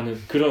아르바이트하고 가는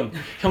그런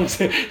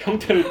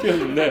형태를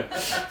띄었는데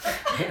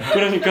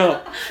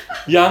그러니까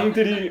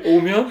양들이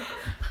오면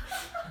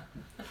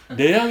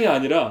내 양이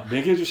아니라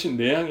내게 주신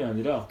내 양이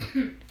아니라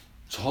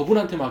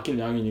저분한테 맡긴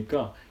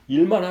양이니까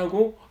일만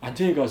하고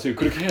안녕히 가세요.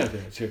 그렇게 해야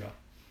돼요. 제가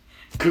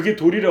그게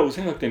도리라고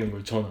생각되는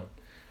거예요. 저는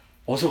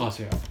어서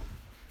가세요.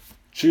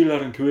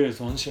 주일날은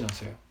교회에서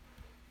헌신하세요.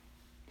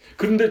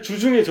 그런데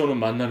주중에 저는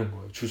만나는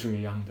거예요.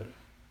 주중에 양들을.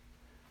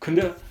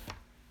 근데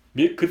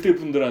그때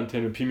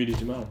분들한테는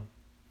비밀이지만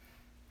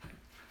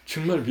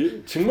정말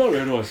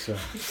외로웠어요.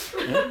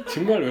 네?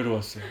 정말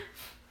외로웠어요.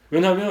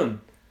 왜냐하면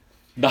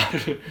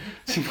나를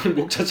정말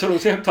목자처럼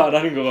생각도 안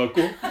하는 것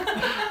같고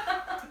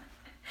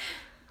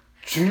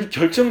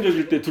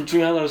결정적일 때 둘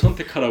중에 하나를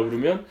선택하라고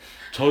그러면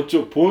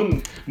저쪽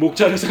본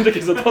목자를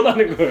선택해서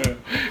떠나는 거예요.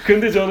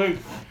 그런데 저는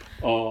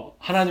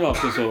하나님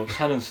앞에서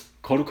사는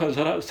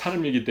거룩한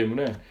사람이기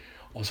때문에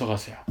어서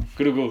가세요.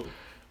 그리고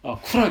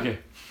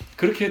쿨하게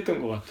그렇게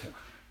했던 것 같아요.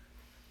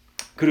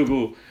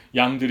 그리고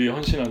양들이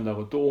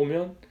헌신한다고 또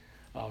오면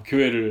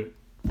교회를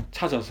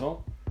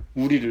찾아서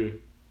우리를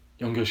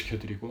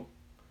연결시켜드리고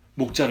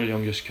목자를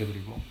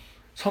연결시켜드리고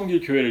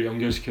성길교회를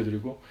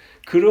연결시켜드리고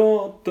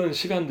그랬던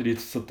시간들이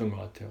있었던 것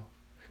같아요.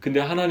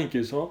 근데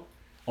하나님께서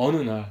어느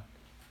날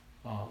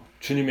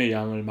주님의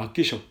양을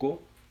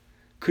맡기셨고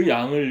그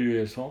양을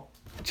위해서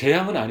제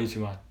양은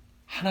아니지만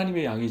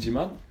하나님의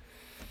양이지만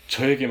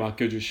저에게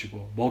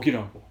맡겨주시고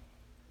먹이라고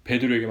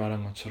베드로에게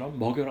말한 것처럼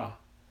먹여라,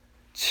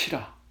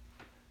 치라,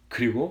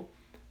 그리고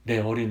내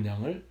어린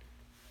양을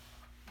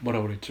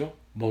뭐라고 그랬죠?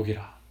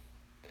 먹이라.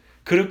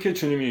 그렇게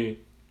주님이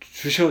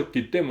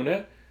주셨기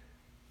때문에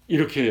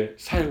이렇게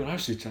사역을 할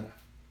수 있잖아요.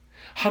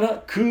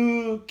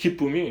 그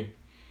기쁨이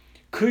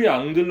그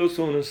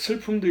양들로서 오는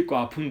슬픔도 있고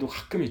아픔도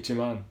가끔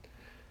있지만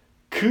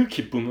그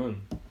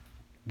기쁨은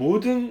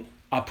모든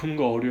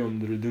아픔과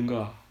어려움들을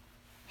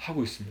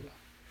능가하고 있습니다.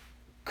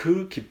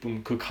 그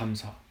기쁨, 그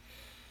감사,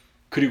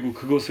 그리고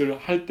그것을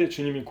할 때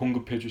주님이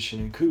공급해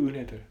주시는 그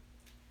은혜들,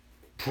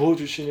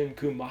 부어주시는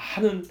그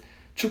많은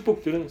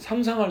축복들은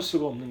상상할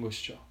수가 없는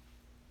것이죠.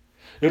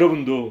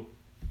 여러분도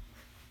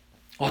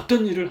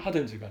어떤 일을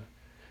하든지 간에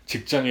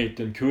직장에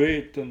있든 교회에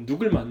있든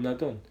누굴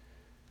만나든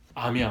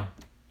암양,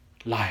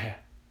 라헬,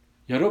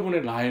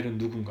 여러분의 라헬은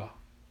누군가?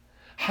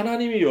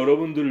 하나님이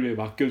여러분들을 위해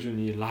맡겨준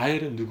이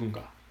라헬은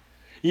누군가?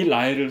 이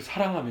라헬을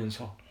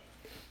사랑하면서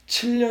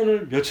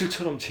 7년을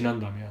며칠처럼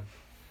지난다면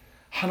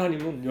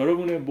하나님은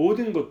여러분의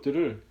모든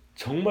것들을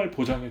정말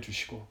보장해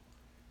주시고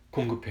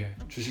공급해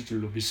주실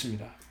줄로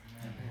믿습니다.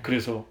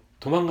 그래서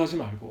도망가지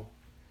말고,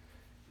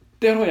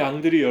 때로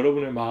양들이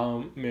여러분의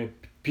마음에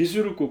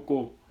비수를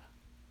꽂고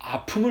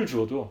아픔을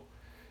주어도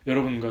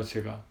여러분과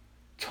제가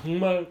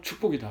정말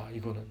축복이다.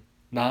 이거는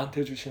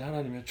나한테 주신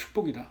하나님의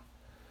축복이다.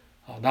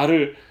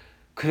 나를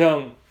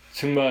그냥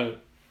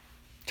정말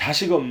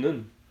자식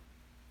없는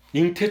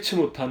잉태치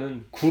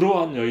못하는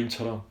구로한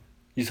여인처럼,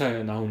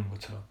 이사야에 나오는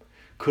것처럼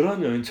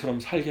그런 여인처럼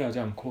살게 하지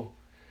않고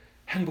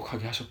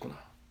행복하게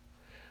하셨구나.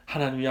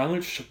 하나님이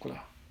양을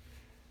주셨구나.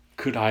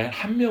 그 라헬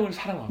한 명을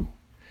사랑하고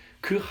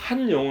그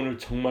한 영혼을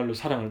정말로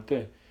사랑할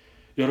때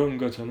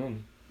여러분과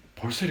저는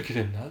벌써 이렇게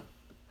됐나?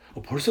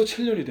 벌써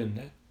 7년이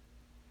됐네?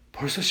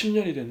 벌써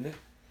 10년이 됐네?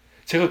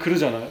 제가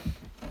그러잖아요.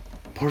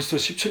 벌써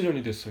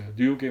 17년이 됐어요.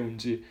 뉴욕에 온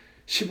지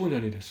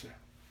 15년이 됐어요.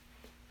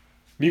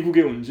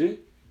 미국에 온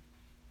지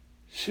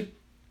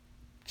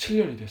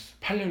 17년이 됐어요.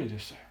 8년이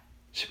됐어요.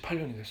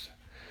 18년이 됐어요.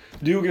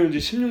 뉴욕에 온 지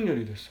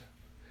 16년이 됐어요.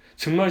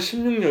 정말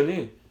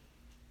 16년이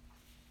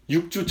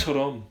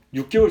 6주처럼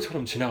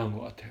 6개월처럼 지나간 것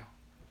같아요.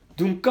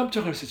 눈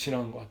깜짝할 새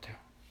지나간 것 같아요.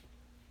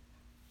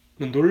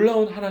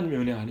 놀라운 하나님의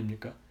은혜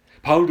아닙니까?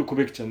 바울도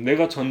고백했잖아요.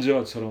 내가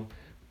전제와처럼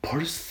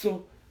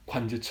벌써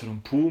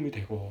관제처럼 부음이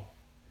되고,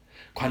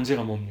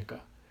 관제가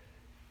뭡니까?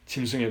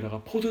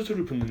 짐승에다가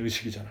포도주를 붓는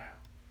의식이잖아요.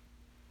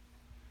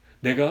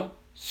 내가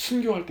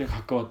순교할 때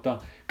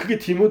가까웠다. 그게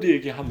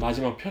디모데에게 한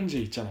마지막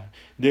편지에 있잖아요.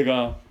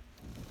 내가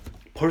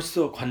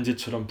벌써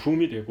관제처럼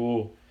부음이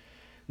되고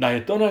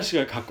나의 떠날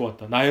시간이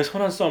가까웠다. 나의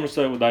선한 싸움을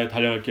싸우고 나의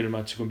달려갈 길을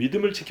마치고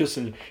믿음을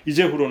지켰으니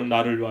이제후로는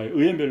나를 위하여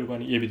의의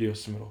멸관이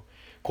예비되었으므로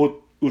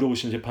곧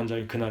의로우신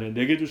재판장이 그날에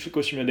내게 주실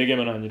것이며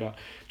내게만 아니라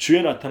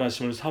주의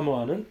나타나심을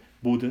사모하는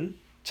모든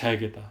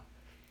자에게다.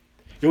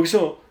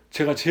 여기서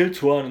제가 제일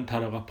좋아하는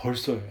단어가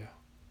벌써예요.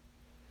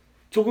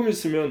 조금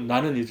있으면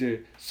나는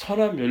이제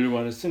선한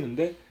멸관을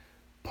쓰는데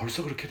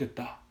벌써 그렇게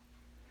됐다.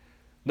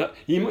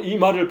 이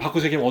말을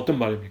바꿔서 얘기하면 어떤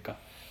말입니까?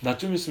 나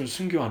좀 있으면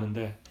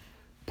순교하는데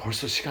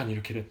벌써 시간이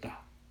이렇게 됐다.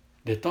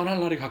 내 떠날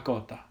날이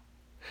가까웠다.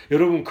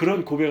 여러분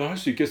그런 고백을 할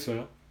수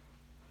있겠어요?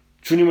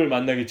 주님을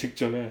만나기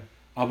직전에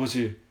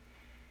아버지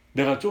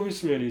내가 좀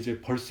있으면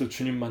이제 벌써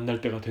주님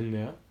만날 때가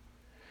됐네요.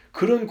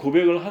 그런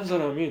고백을 한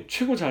사람이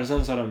최고 잘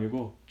산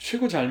사람이고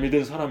최고 잘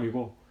믿은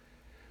사람이고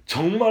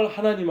정말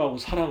하나님하고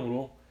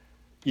사랑으로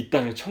이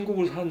땅에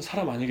천국을 산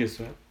사람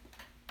아니겠어요?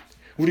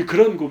 우리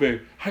그런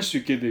고백 할 수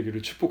있게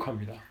되기를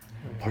축복합니다.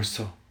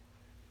 벌써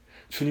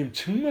주님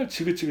정말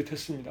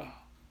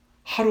지긋지긋했습니다.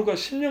 하루가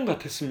 10년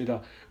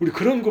같았습니다. 우리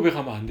그런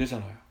고백하면 안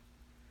되잖아요.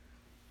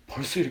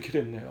 벌써 이렇게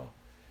됐네요.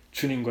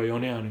 주님과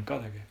연애하는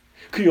까닭에.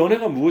 그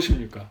연애가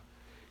무엇입니까?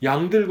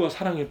 양들과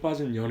사랑에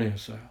빠진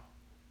연애였어요.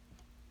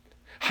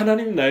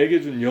 하나님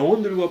나에게 준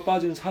영혼들과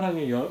빠진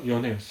사랑의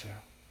연애였어요.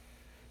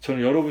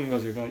 저는 여러분과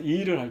제가 이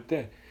일을 할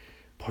때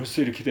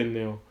벌써 이렇게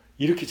됐네요.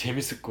 이렇게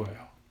재밌을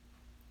거예요.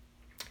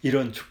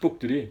 이런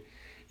축복들이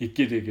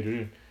있게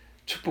되기를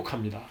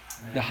축복합니다.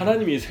 근데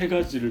하나님이 세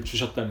가지를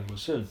주셨다는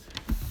것은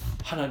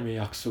하나님의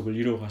약속을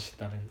이루어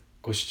가신다는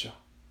것이죠.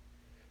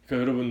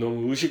 그러니까 여러분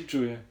너무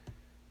의식주에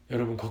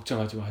여러분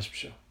걱정하지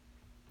마십시오.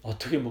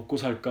 어떻게 먹고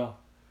살까?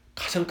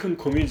 가장 큰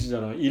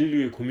고민이잖아요.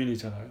 인류의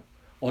고민이잖아요.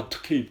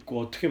 어떻게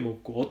입고 어떻게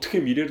먹고 어떻게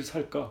미래를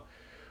살까?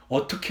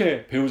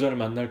 어떻게 배우자를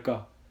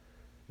만날까?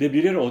 내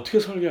미래를 어떻게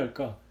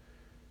설계할까?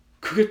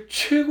 그게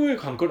최고의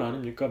관건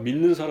아닙니까?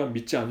 믿는 사람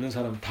믿지 않는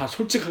사람 다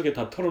솔직하게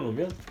다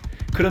털어놓으면.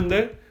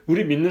 그런데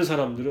우리 믿는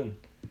사람들은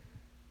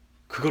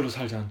그걸로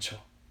살지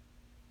않죠.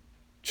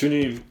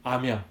 주님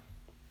암양,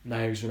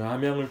 나에게 주는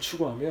암양을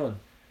추구하면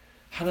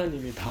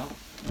하나님이 다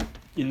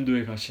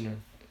인도해 가시는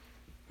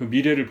그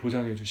미래를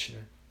보장해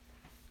주시는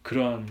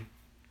그러한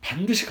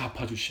반드시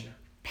갚아주시는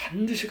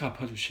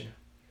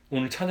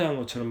오늘 찬양한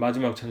것처럼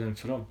마지막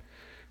찬양처럼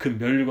그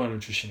면류관을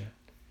주시는,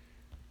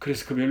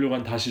 그래서 그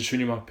면류관 다시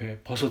주님 앞에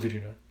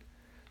벗어드리는,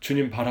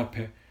 주님 발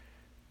앞에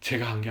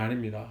제가 한 게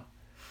아닙니다.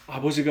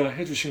 아버지가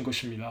해주신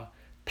것입니다.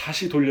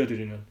 다시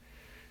돌려드리는,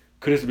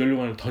 그래서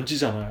면류관을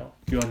던지잖아요.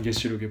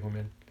 요한계시록에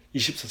보면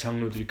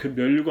 24장로들이 그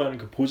면류관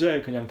그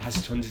보좌에 그냥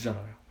다시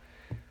던지잖아요.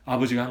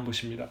 아버지가 한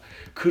것입니다.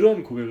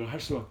 그런 고백을 할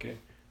수밖에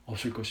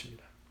없을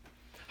것입니다.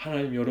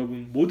 하나님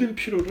여러분 모든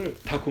필요를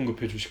다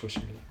공급해 주실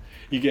것입니다.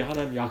 이게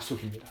하나님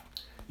약속입니다.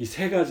 이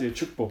세 가지의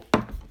축복.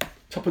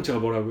 첫 번째가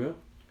뭐라고요?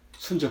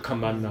 순적한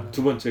만남.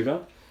 두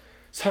번째가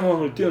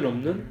상황을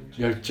뛰어넘는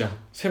열정.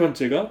 세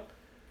번째가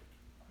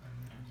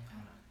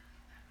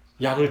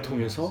양을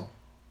통해서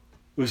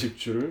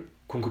의식주를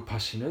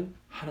공급하시는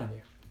하나님.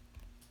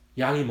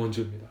 양이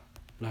먼저입니다.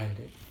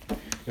 라헬이.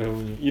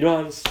 여러분이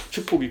이러한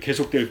축복이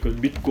계속될 걸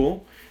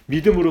믿고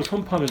믿음으로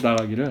선포하면서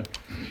나가기를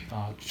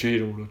주의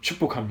이름으로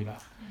축복합니다.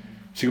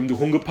 지금도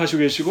공급하시고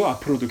계시고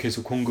앞으로도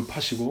계속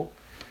공급하시고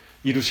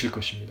이루실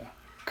것입니다.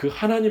 그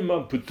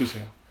하나님만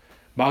붙드세요.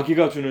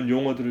 마귀가 주는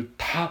용어들을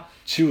다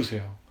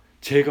지우세요.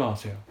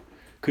 제거하세요.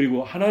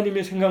 그리고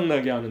하나님의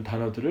생각나게 하는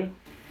단어들을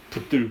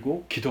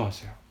붙들고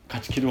기도하세요.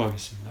 같이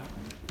기도하겠습니다.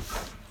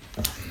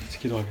 같이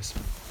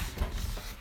기도하겠습니다.